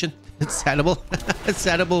there watching. It's terrible. It's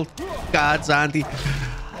terrible guards, aren't they?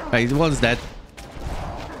 Right, the one's dead.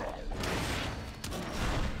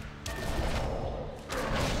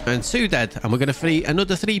 And 2 dead. And we're going to free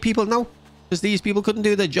another 3 people now. Because these people couldn't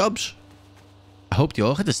do their jobs. I hope the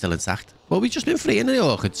Orchid is still intact. Well, we've just been freeing the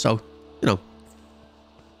orchid, so, you know.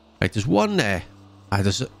 Right, there's one there. Ah,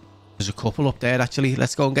 there's a couple up there, actually.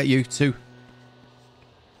 Let's go and get you two.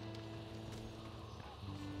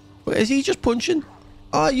 But is he just punching?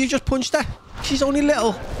 Oh, you just punched her. She's only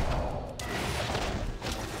little.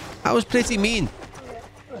 That was pretty mean.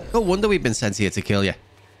 No wonder we've been sent here to kill you.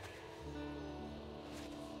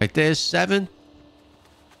 Right, there's 7.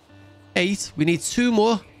 8. We need 2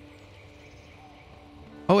 more.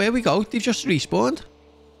 Oh, here we go. They've just respawned.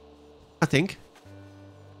 I think.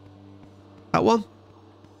 That one.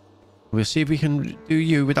 We'll see if we can do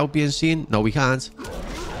you without being seen. No, we can't.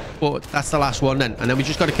 But that's the last one then. And then we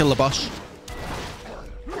just got to kill the boss.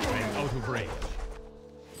 I'm out of range.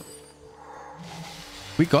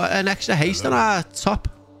 We got an extra haste on our top.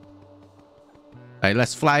 Right,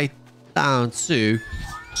 let's fly down to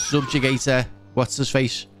Subjugator. What's his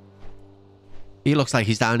face? He looks like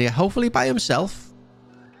he's down here. Hopefully by himself.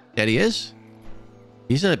 There he is.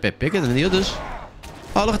 He's a bit bigger than the others.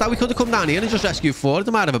 Oh, look at that. We could have come down here and just rescued 4 of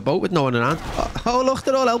them out of a boat with no one around. Oh, look,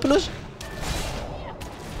 they're all helping us.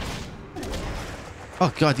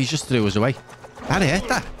 Oh, God, he just threw us away. That hurt,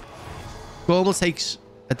 that. Gormal takes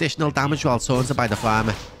additional damage while taunted by the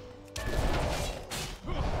farmer.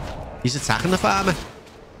 He's attacking the farmer.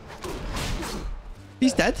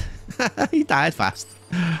 He's dead. He died fast.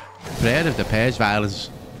 Prayer of the Purge violence.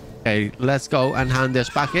 Okay, let's go and hand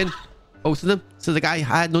this back in. Both of them to the guy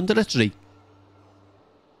hiding under a tree.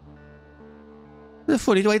 It's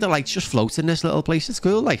funny the way the lights just float in this little place. It's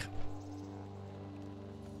cool, like.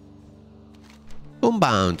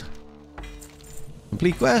 Unbound.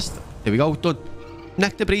 Complete quest. There we go, done.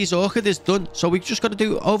 Nectar Breeze Orchid is done. So we just got to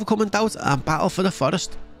do Overcoming Doubt and Battle for the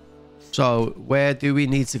Forest. So where do we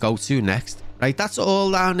need to go to next? Right, that's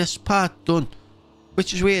all down this part done.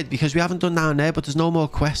 Which is weird because we haven't done down there, but there's no more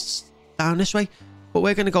quests down this way. But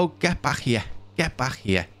we're going to go get back here. Get back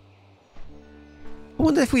here. I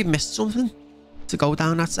wonder if we missed something to go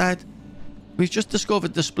down that side. We've just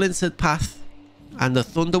discovered the Splintered Path and the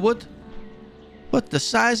Thunderwood. What the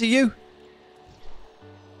size of you?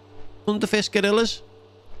 Thunderfist Gorillas.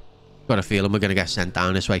 Got a feeling we're going to get sent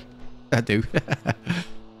down this way. I do.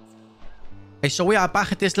 Okay, so we are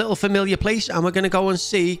back at this little familiar place and we're going to go and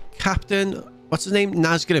see Captain... What's his name?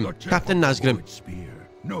 Nazgrim. Captain Nazgrim.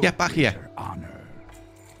 Get back here.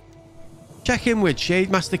 Check in with Shade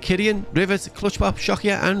Master Kyrian, Rivet, Clutchpop,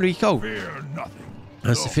 Shokia and Rico.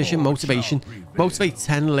 Has sufficient motivation. Motivate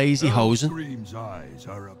 10 lazy hosen.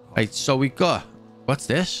 Right, so we got... What's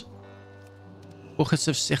this? Buckets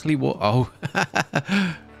of sickly water. Oh.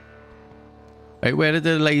 Right, where are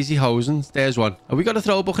the lazy hosens? There's one. Have we got to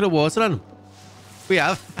throw a bucket of water on them? We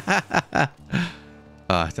have.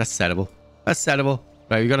 Oh, that's terrible. That's terrible.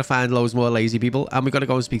 Right, we got to find loads more lazy people. And we got to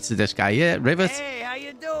go and speak to this guy here. Rivet. Hey, how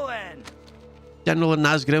you doing? General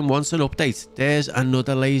Nazgrim wants an update. There's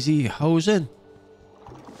another lazy hosen.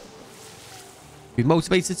 We've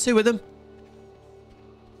motivated 2 of them.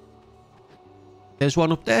 There's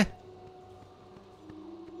one up there.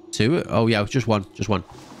 2. Oh, yeah, just one. Just one.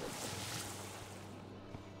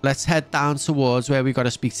 Let's head down towards where we got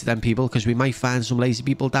to speak to them people, because we might find some lazy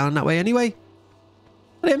people down that way anyway.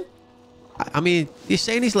 Look at him. I mean, you're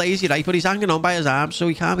saying he's lazy, right? But he's hanging on by his arms, so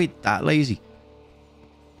he can't be that lazy.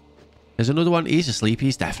 There's another one. He's asleep.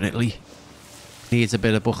 He's definitely needs a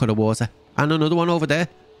bit of bucket of water. And another one over there.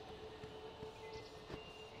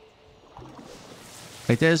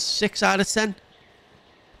 Right, there's 6 out of 10.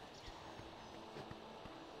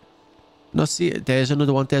 Not see. There's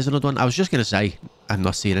another one. There's another one. I was just going to say I'm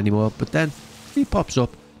not seeing anymore, but then he pops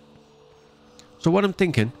up. So what I'm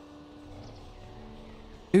thinking...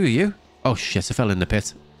 Who are you? Oh shit, I fell in the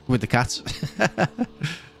pit with the cats.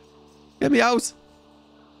 Get me out.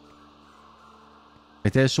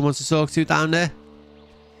 Right, there's someone to talk to down there.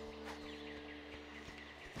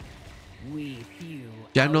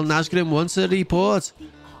 General Nazgrim wants a report.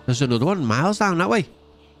 There's another one miles down that way.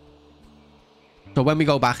 So when we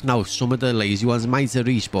go back now, some of the lazy ones might have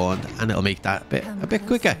respawned and it'll make that a bit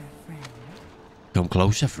quicker. Come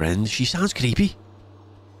closer, friend. She sounds creepy.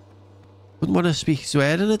 Wouldn't want to speak to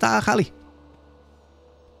her in a dark alley.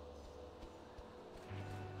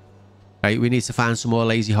 Right, we need to find some more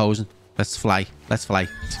lazy hosen. Let's fly. Let's fly.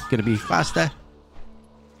 It's going to be faster.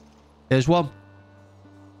 There's one.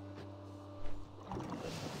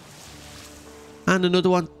 And another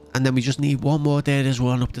one. And then we just need one more there. There's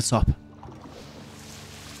one up the top.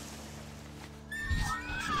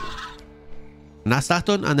 And that's that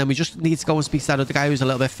done. And then we just need to go and speak to that other guy who's a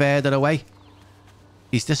little bit further away.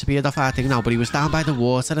 He's disappeared off our thing now, but he was down by the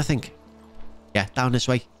water, I think. Yeah, down this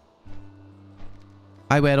way.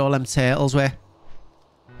 By where all them turtles were.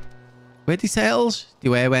 Where the turtles? They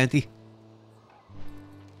were, weren't they?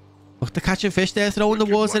 Look, they're catching fish. They're throwing the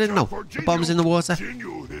water in now. The bombs in the water.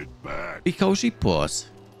 Rico's report.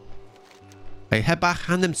 Right, head back.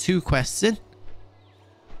 Hand them 2 quests in.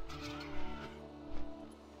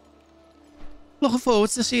 Looking forward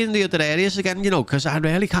to seeing the other areas again, you know, because I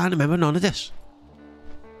really can't remember none of this.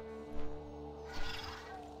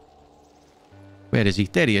 Where is he?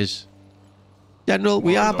 There he is. General,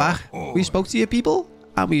 we are back. We spoke to your people,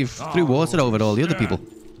 and we've threw water over all the other people.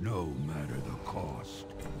 No matter the cost.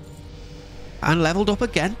 And leveled up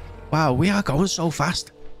again. Wow, we are going so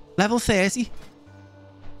fast. Level 30.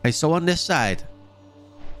 Okay, so on this side.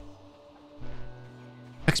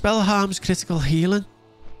 Expel harm's critical healing.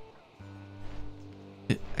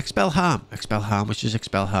 Expel harm. Expel harm. Which is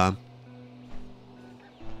expel harm?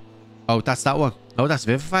 Oh, that's that one. Oh, that's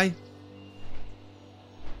vivify.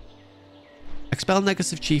 Expel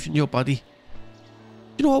negative chief in your body.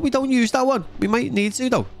 You know what? We don't use that one. We might need to,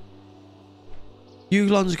 though.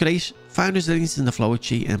 Yuglon's Grace. Find resilience in the flow of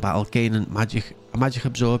chi in battle. Gaining a magic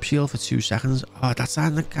absorb shield for 2 seconds. Oh, that's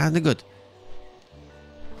kind of good.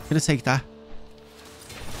 I'm going to take that.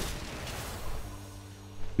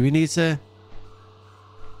 Do we need to...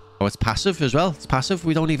 Oh, it's passive as well. It's passive.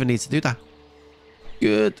 We don't even need to do that.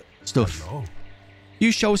 Good stuff. Hello.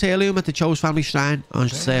 Use Cho's heirloom at the Cho's family shrine on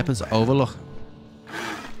Serpent's Overlook.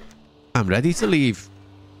 I'm ready to leave.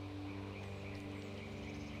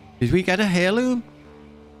 Did we get a heirloom?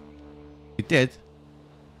 We did.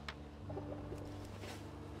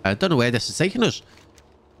 I don't know where this is taking us.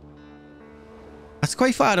 That's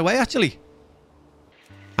quite far away, actually.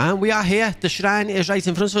 And we are here. The shrine is right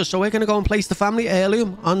in front of us. So we're going to go and place the family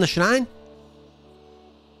heirloom on the shrine.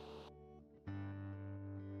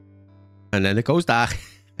 And then it goes dark.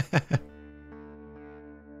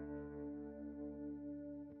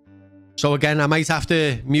 So again, I might have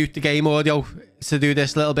to mute the game audio to do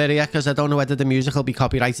this little bit here, because I don't know whether the music will be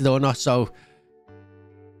copyrighted or not. So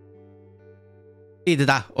either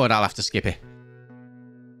that or I'll have to skip it.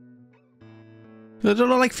 I don't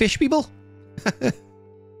know, like fish people.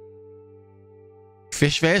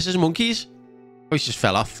 Fish versus monkeys. Oh, he just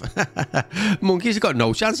fell off. Monkeys have got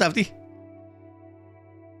no chance, have they?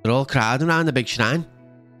 They're all crowding around the big shrine.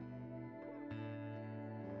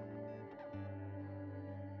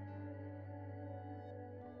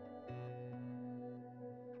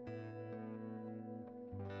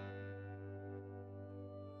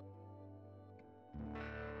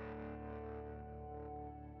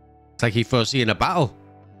 It's like he's foreseeing a battle.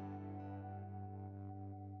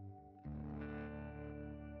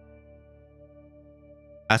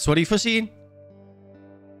 That's what he foreseen.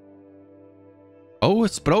 Oh,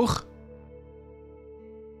 it's broke.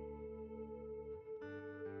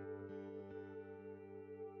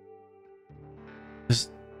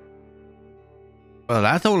 Well,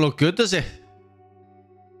 that don't look good, does it?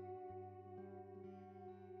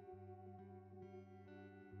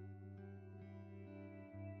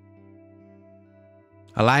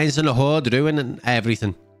 Alliance and a horde ruining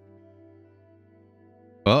everything.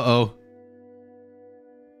 Uh-oh.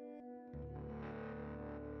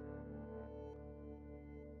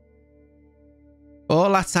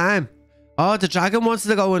 All that time. Oh, the dragon wants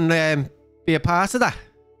to go and be a part of that.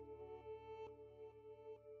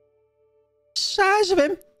 Size of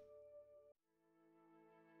him.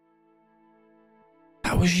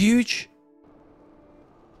 That was huge.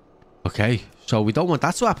 Okay, so we don't want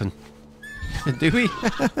that to happen. Do we?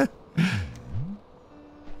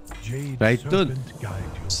 Right, done.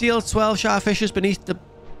 Seal 12 sharfishes beneath the...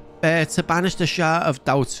 to banish the Shard of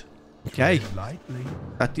Doubt. Okay.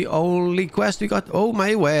 That's the only quest we got. Oh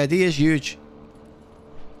my word, he is huge.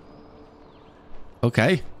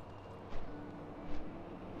 Okay.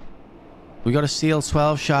 We got to seal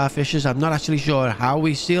 12 sharfishes. I'm not actually sure how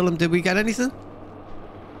we seal them. Did we get anything?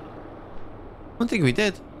 I don't think we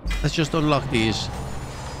did. Let's just unlock these.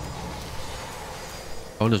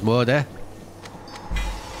 Oh, there's more there.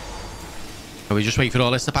 And we just wait for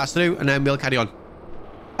all this to pass through and then we'll carry on.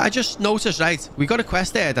 I just noticed, right, we got a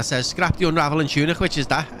quest there that says scrap the unraveling tunic, which is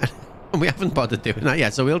that. And we haven't bothered doing that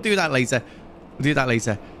yet, so we'll do that later. We'll do that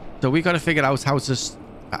later. So we got to figure out how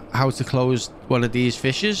to close one of these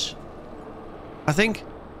fishes, I think.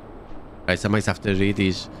 Right, I might have to read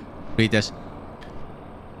this.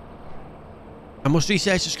 I must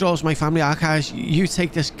research the scrolls of my family archives. You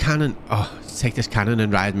take this cannon. Oh, take this cannon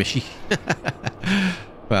and ride Mishy.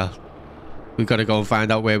 Well, we've got to go and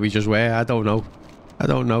find out where we just were. I don't know. I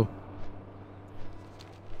don't know.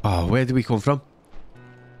 Oh, where did we come from?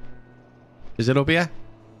 Is it up here?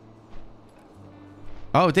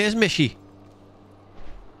 Oh, there's Mishy.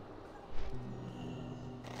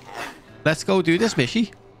 Let's go do this,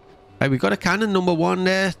 Mishy. Right, we got a cannon. Number 1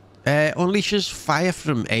 there. Unleashes fire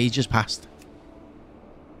from ages past.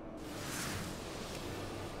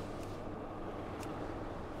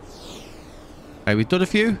 Right, we've done a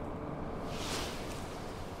few.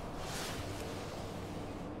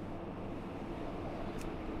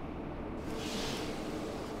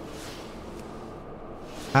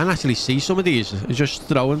 I can actually see some of these. It's just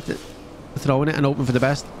throwing it and hoping for the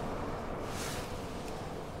best.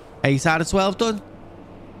 8 out of 12 done.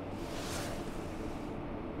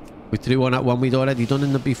 We threw one at one we'd already done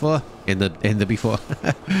in the before. In the before.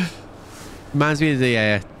 Reminds me of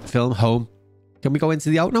the film Home. Can we go into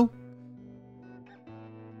the out now?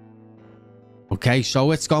 Okay,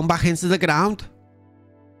 so it's gone back into the ground.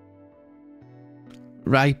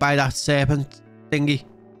 Right by that serpent thingy.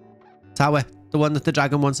 Tower. The one that the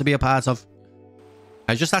dragon wants to be a part of.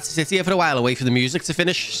 I just had to sit here for a while away for the music to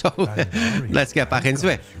finish. So let's get back into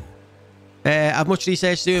it. I've much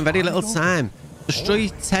research to do in very little time. Destroy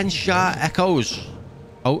 10 Shah Echoes.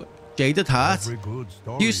 Oh, Jaded Heart.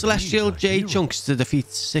 Use Celestial Jade Chunks to defeat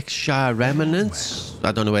 6 Shah Remnants.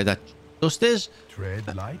 I don't know where that dust is.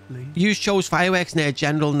 Use Chose Fireworks near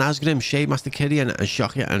General Nazgrim, Shade Master Kyrian, and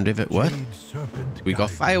Shokya and Rivet. What? We got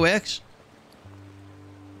fireworks.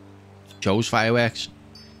 Chose Fireworks.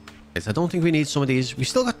 I don't think we need some of these. We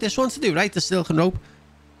still got this one to do, right? The Silken Rope.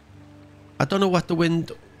 I don't know what the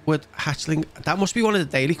wind would hatchling. That must be one of the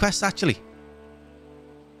daily quests, actually.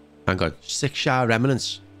 Hang on. 6 Shah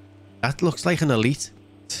Remnants. That looks like an elite.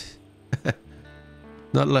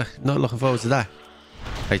 Not looking forward to that.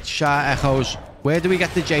 Right, Shah Echoes. Where do we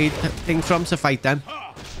get the Jade thing from to fight them?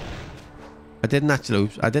 I didn't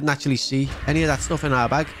actually see any of that stuff in our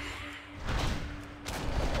bag.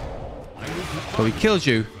 So we killed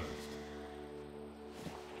you.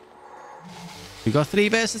 We got 3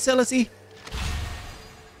 versatility.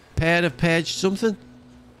 Pair of purged something.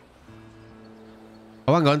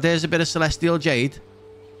 Oh, hang on. There's a bit of Celestial Jade.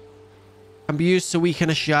 Can be used to weaken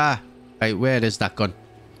a Shah. Right, where is that gone?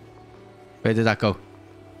 Where did that go?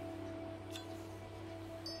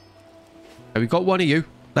 Right, we got one of you.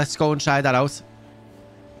 Let's go and try that out.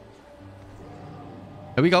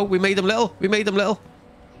 There we go. We made them little. We made them little.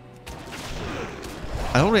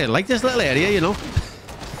 I don't really like this little area, you know.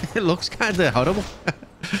 It looks kind of horrible.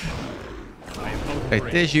 Right,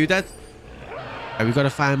 there's you, Dad. Right, we've got to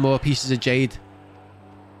find more pieces of Jade.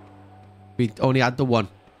 We only had the one.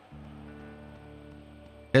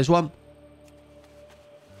 There's one.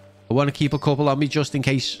 I want to keep a couple on me just in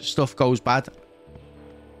case stuff goes bad.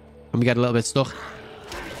 And we get a little bit stuck.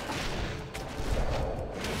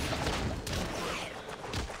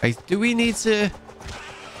 Right, do we need to...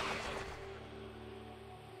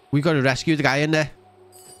 We got to rescue the guy in there.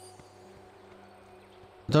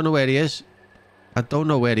 I don't know where he is. I don't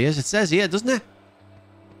know where he is. It says here, doesn't it?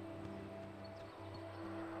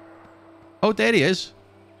 Oh, there he is.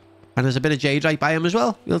 And there's a bit of Jade right by him as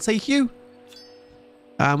well. We'll take you.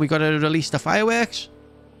 And we got to release the fireworks.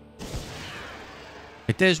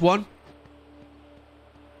 Right, there's one.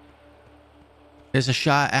 There's a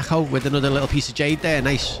Shah Echo with another little piece of Jade there.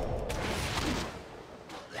 Nice.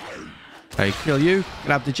 Right, kill you.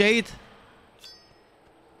 Grab the Jade.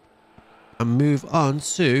 And move on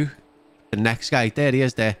to the next guy. There he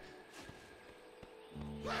is there.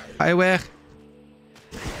 Firework.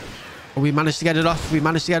 Oh, we managed to get it off. We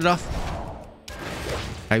managed to get it off.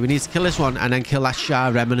 Right, we need to kill this one and then kill that Shah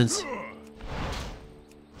Remnant.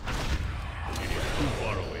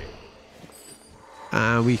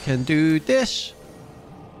 And we can do this.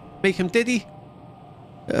 Make him diddy.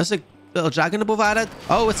 There's a little dragon above our head.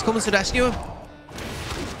 Oh, it's coming to rescue him.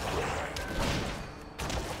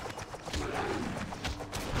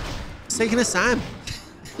 It's taking his time.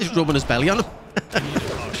 He's rubbing his belly on him.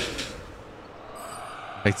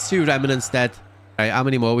 Right, 2 remnants dead. Right, how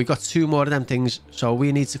many more? We got 2 more of them things. So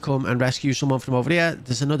we need to come and rescue someone from over here.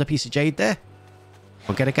 There's another piece of Jade there.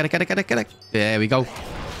 Oh, get it, get it, get it, get it, get it. There we go.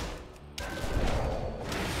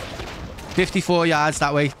 54 yards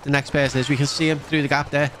that way. The next person is. We can see him through the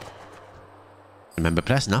gap there. Remember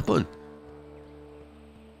pressing that button.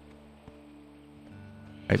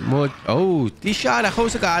 Right, more. Oh, these Shah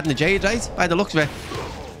Echoes are guarding the Jade, right? By the looks of it.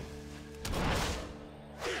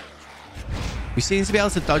 We seem to be able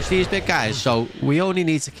to dodge these big guys, so we only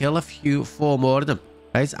need to kill 4 more of them,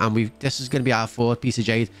 right? And this is going to be our 4th piece of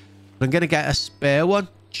Jade. But I'm going to get a spare one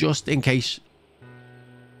just in case.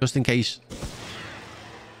 Just in case.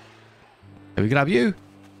 Can we grab you?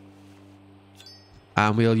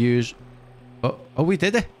 And we'll use... Oh, we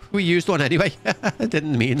did it. We used one anyway. I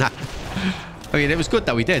didn't mean that. I mean, it was good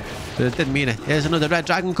that we did, but I didn't mean it. There's another red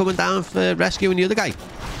dragon coming down for rescuing the other guy.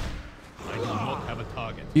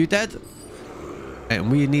 target. You dead?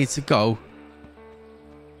 And we need to go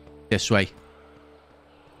this way.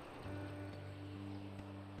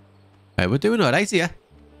 Right, we're doing alright here.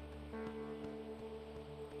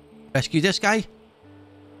 Rescue this guy.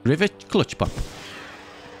 Rivet clutch pop.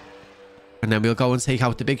 And then we'll go and take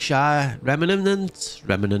out the big Shah remnant.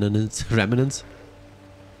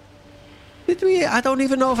 Did we? I don't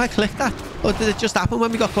even know if I clicked that. Or did it just happen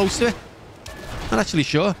when we got close to it? Not actually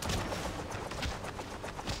sure.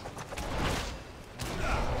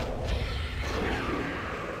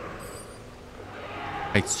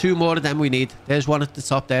 Right, 2 more of them we need. There's one at the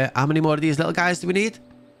top there. How many more of these little guys do we need?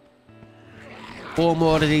 4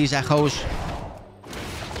 more of these echoes.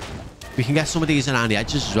 We can get some of these around the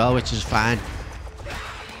edges as well, which is fine.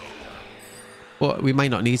 But we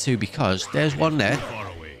might not need to because there's one there.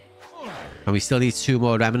 And we still need 2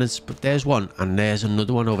 more remnants. But there's one and there's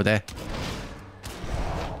another one over there.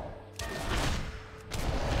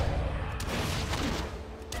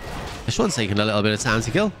 This one's taking a little bit of time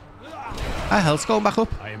to kill. Our health's going back up.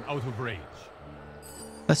 I am out of range.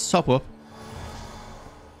 Let's top up.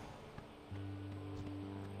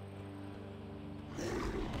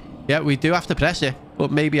 Yeah, we do have to press it,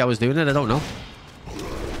 but maybe I was doing it, I don't know.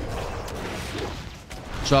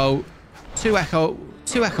 So, 2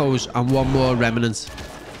 echoes and 1 more remnant.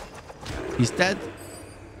 He's dead.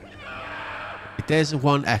 There's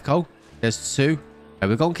 1 echo. There's 2. Right,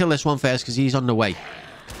 we're going to kill this one first because he's on the way.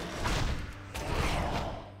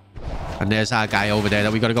 And there's our guy over there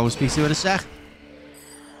that we got to go and speak to in a sec.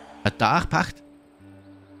 A Dark Pact.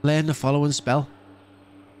 Learn the following spell.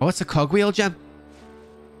 Oh, it's a cogwheel gem.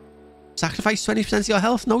 Sacrifice 20% of your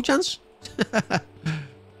health. No chance. It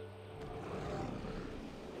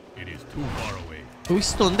is too far away. But we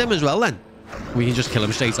stunned him as well then. We can just kill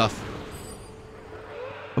him straight off.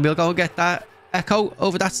 And we'll go and get that echo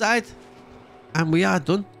over that side. And we are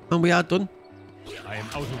done. And we are done. I am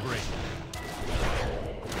out of range.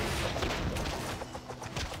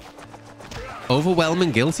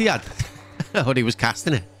 Overwhelming guilt he had. Or he was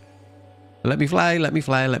casting it. Let me fly, let me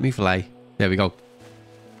fly, let me fly. There we go.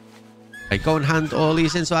 Right, go and hand all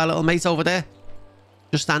these into our little mate over there.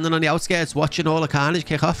 Just standing on the outskirts watching all the carnage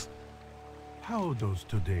kick off. How does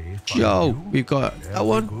today Joe, we've got that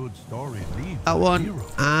one, that one,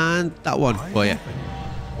 and that one for you.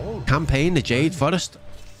 Campaign, the Jade Forest.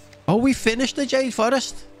 Oh, we finished the Jade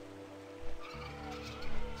Forest.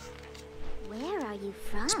 Where are you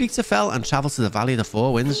from? Speak to Fel and travel to the Valley of the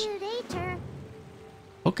Four Winds.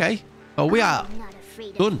 Okay. Oh, we are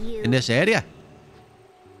done in this area.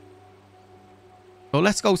 So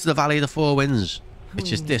let's go to the Valley of the Four Winds,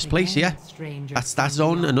 which is this place here. That's that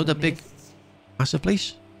zone, another big, massive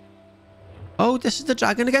place. Oh, this is the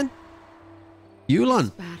dragon again. Yulon.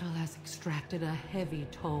 This battle has extracted a heavy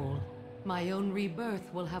toll. My own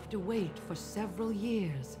rebirth will have to wait for several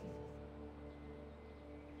years.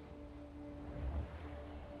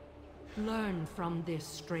 Learn from this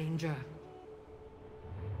stranger.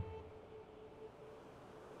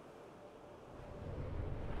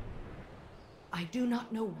 I do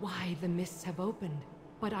not know why the mists have opened,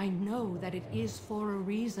 but I know that it is for a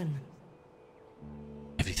reason.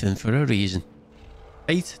 Everything for a reason.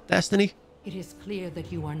 Fate, destiny. It is clear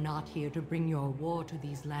that you are not here to bring your war to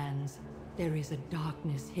these lands. There is a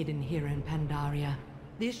darkness hidden here in Panderia.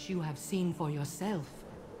 This you have seen for yourself.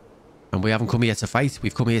 And we haven't come here to fight.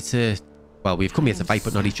 We've come here to... Well, we've come here to fight,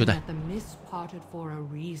 but not each other. That the mists parted for a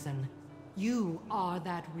reason. You are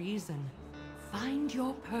that reason. Find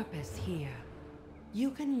your purpose here. You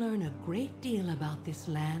can learn a great deal about this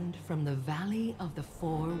land from the Valley of the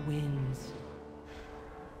Four Winds.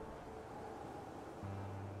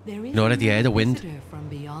 There is already heard the wind. visitor from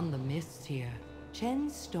beyond the mists here. Chen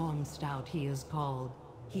Stormstout he is called.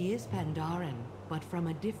 He is Pandaren, but from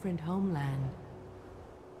a different homeland.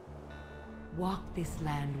 Walk this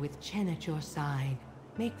land with Chen at your side.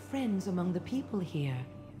 Make friends among the people here.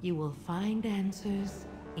 You will find answers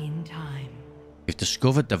in time. We've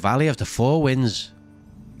discovered the Valley of the Four Winds.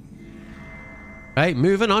 Right,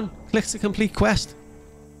 moving on. Click to complete quest.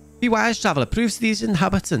 Be wise, traveller. Prove to these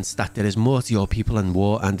inhabitants that there is more to your people than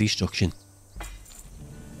war and destruction.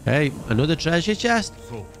 Hey, another treasure chest.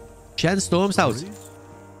 Chen Stormstout.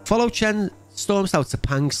 Follow Chen Stormstout to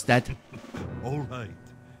Pangstead. All right.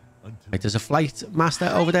 Right, there's a flight master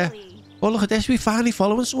over there. Oh, look at this. We're finally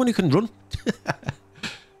following someone who can run.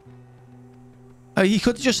 Oh, he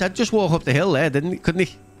could have just said, just walk up the hill there, didn't he? Couldn't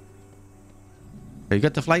he? You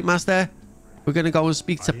got the flight master. We're going to go and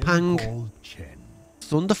speak to Pang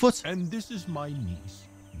Thunderfoot. And this is my niece,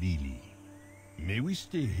 Lily. May we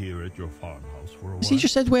stay here at your farmhouse for a while? He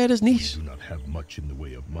just said, where is niece? We do not have much in the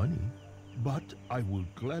way of money. but I will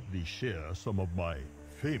gladly share some of my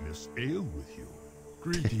famous ale with you.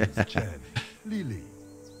 Greetings, Chen. Lily,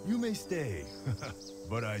 you may stay,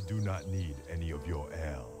 but I do not need any of your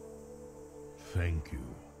ale. Thank you.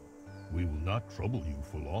 We will not trouble you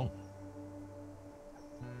for long.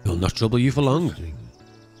 He'll not trouble you for long. Interesting.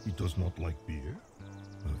 He does not like beer?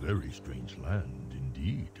 A very strange land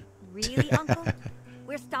indeed. Really, Uncle?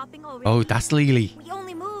 We're stopping over. Oh, that's Lily. We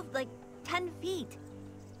only moved like 10 feet.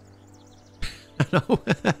 I know.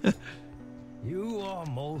 You are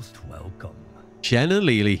most welcome. Jen and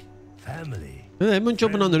Lily. Family. Everyone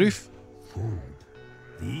jumping on the roof. Food.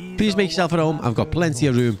 These Please are make yourself at what home. I've got I plenty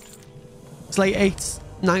of most- room. It's like 8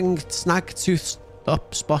 snag tooth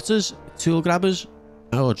up spotters, tool grabbers,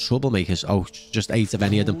 oh, troublemakers. Oh, just 8 of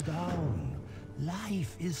any of them. Slow down.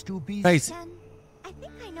 Life is to be Right. Chen, I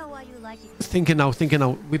think I know why you like it. Thinking now.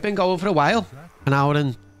 We've been going for a while. An hour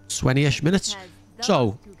and 20-ish minutes.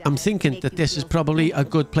 So, I'm thinking that this is probably a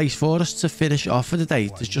good place for us to finish off for the day.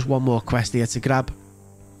 There's just one more quest here to grab.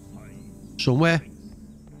 Somewhere.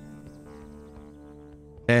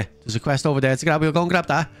 There. There's a quest over there to grab. We'll go and grab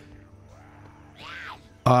that.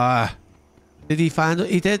 Did he find it?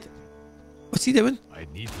 He did. What's he doing? I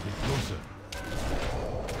need to be closer.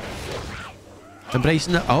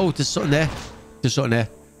 Embracing it. Oh, there's something there. There's something there.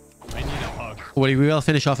 I need a hug. We will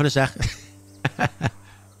finish off in a sec.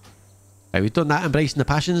 Right, we've done that. Embracing the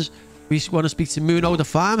passions. We want to speak to Muno, the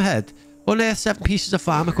farmhead. Unearth 7 pieces of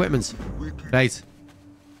farm equipment. Right. So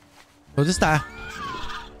there's that.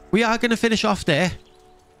 We are going to finish off there.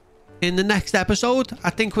 In the next episode, I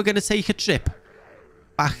think we're going to take a trip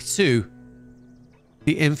back to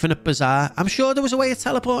the Infinite Bazaar. I'm sure there was a way of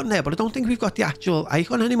teleporting there, but I don't think we've got the actual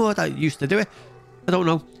icon anymore that used to do it. I don't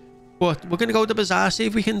know. But we're going to go to the bazaar, see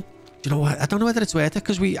if we can... You know what? I don't know whether it's worth it,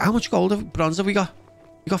 because how much bronze have we got?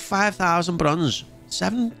 We got 5,000 bronze.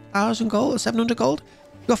 7,000 gold? 700 gold?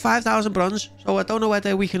 We got 5,000 bronze. So I don't know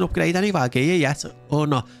whether we can upgrade any of our gear yet or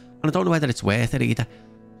not. And I don't know whether it's worth it either.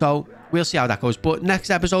 So we'll see how that goes. But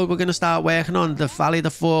next episode, we're going to start working on the Valley of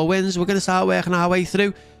the Four Winds. We're going to start working our way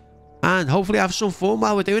through. And hopefully have some fun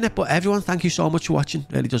while we're doing it. But everyone, thank you so much for watching.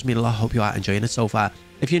 It really does mean a lot. Hope you are enjoying it so far.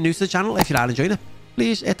 If you're new to the channel, if you are enjoying it,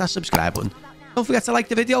 please hit that subscribe button. Don't forget to like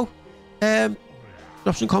the video.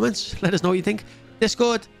 Drop some comments. Let us know what you think.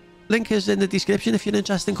 Discord link is in the description if you're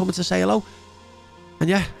interested in coming to say hello. And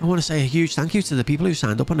yeah, I want to say a huge thank you to the people who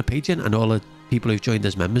signed up on the Patreon and all the people who've joined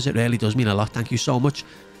as members. It really does mean a lot. Thank you so much.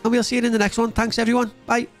 And we'll see you in the next one. Thanks, everyone.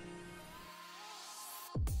 Bye.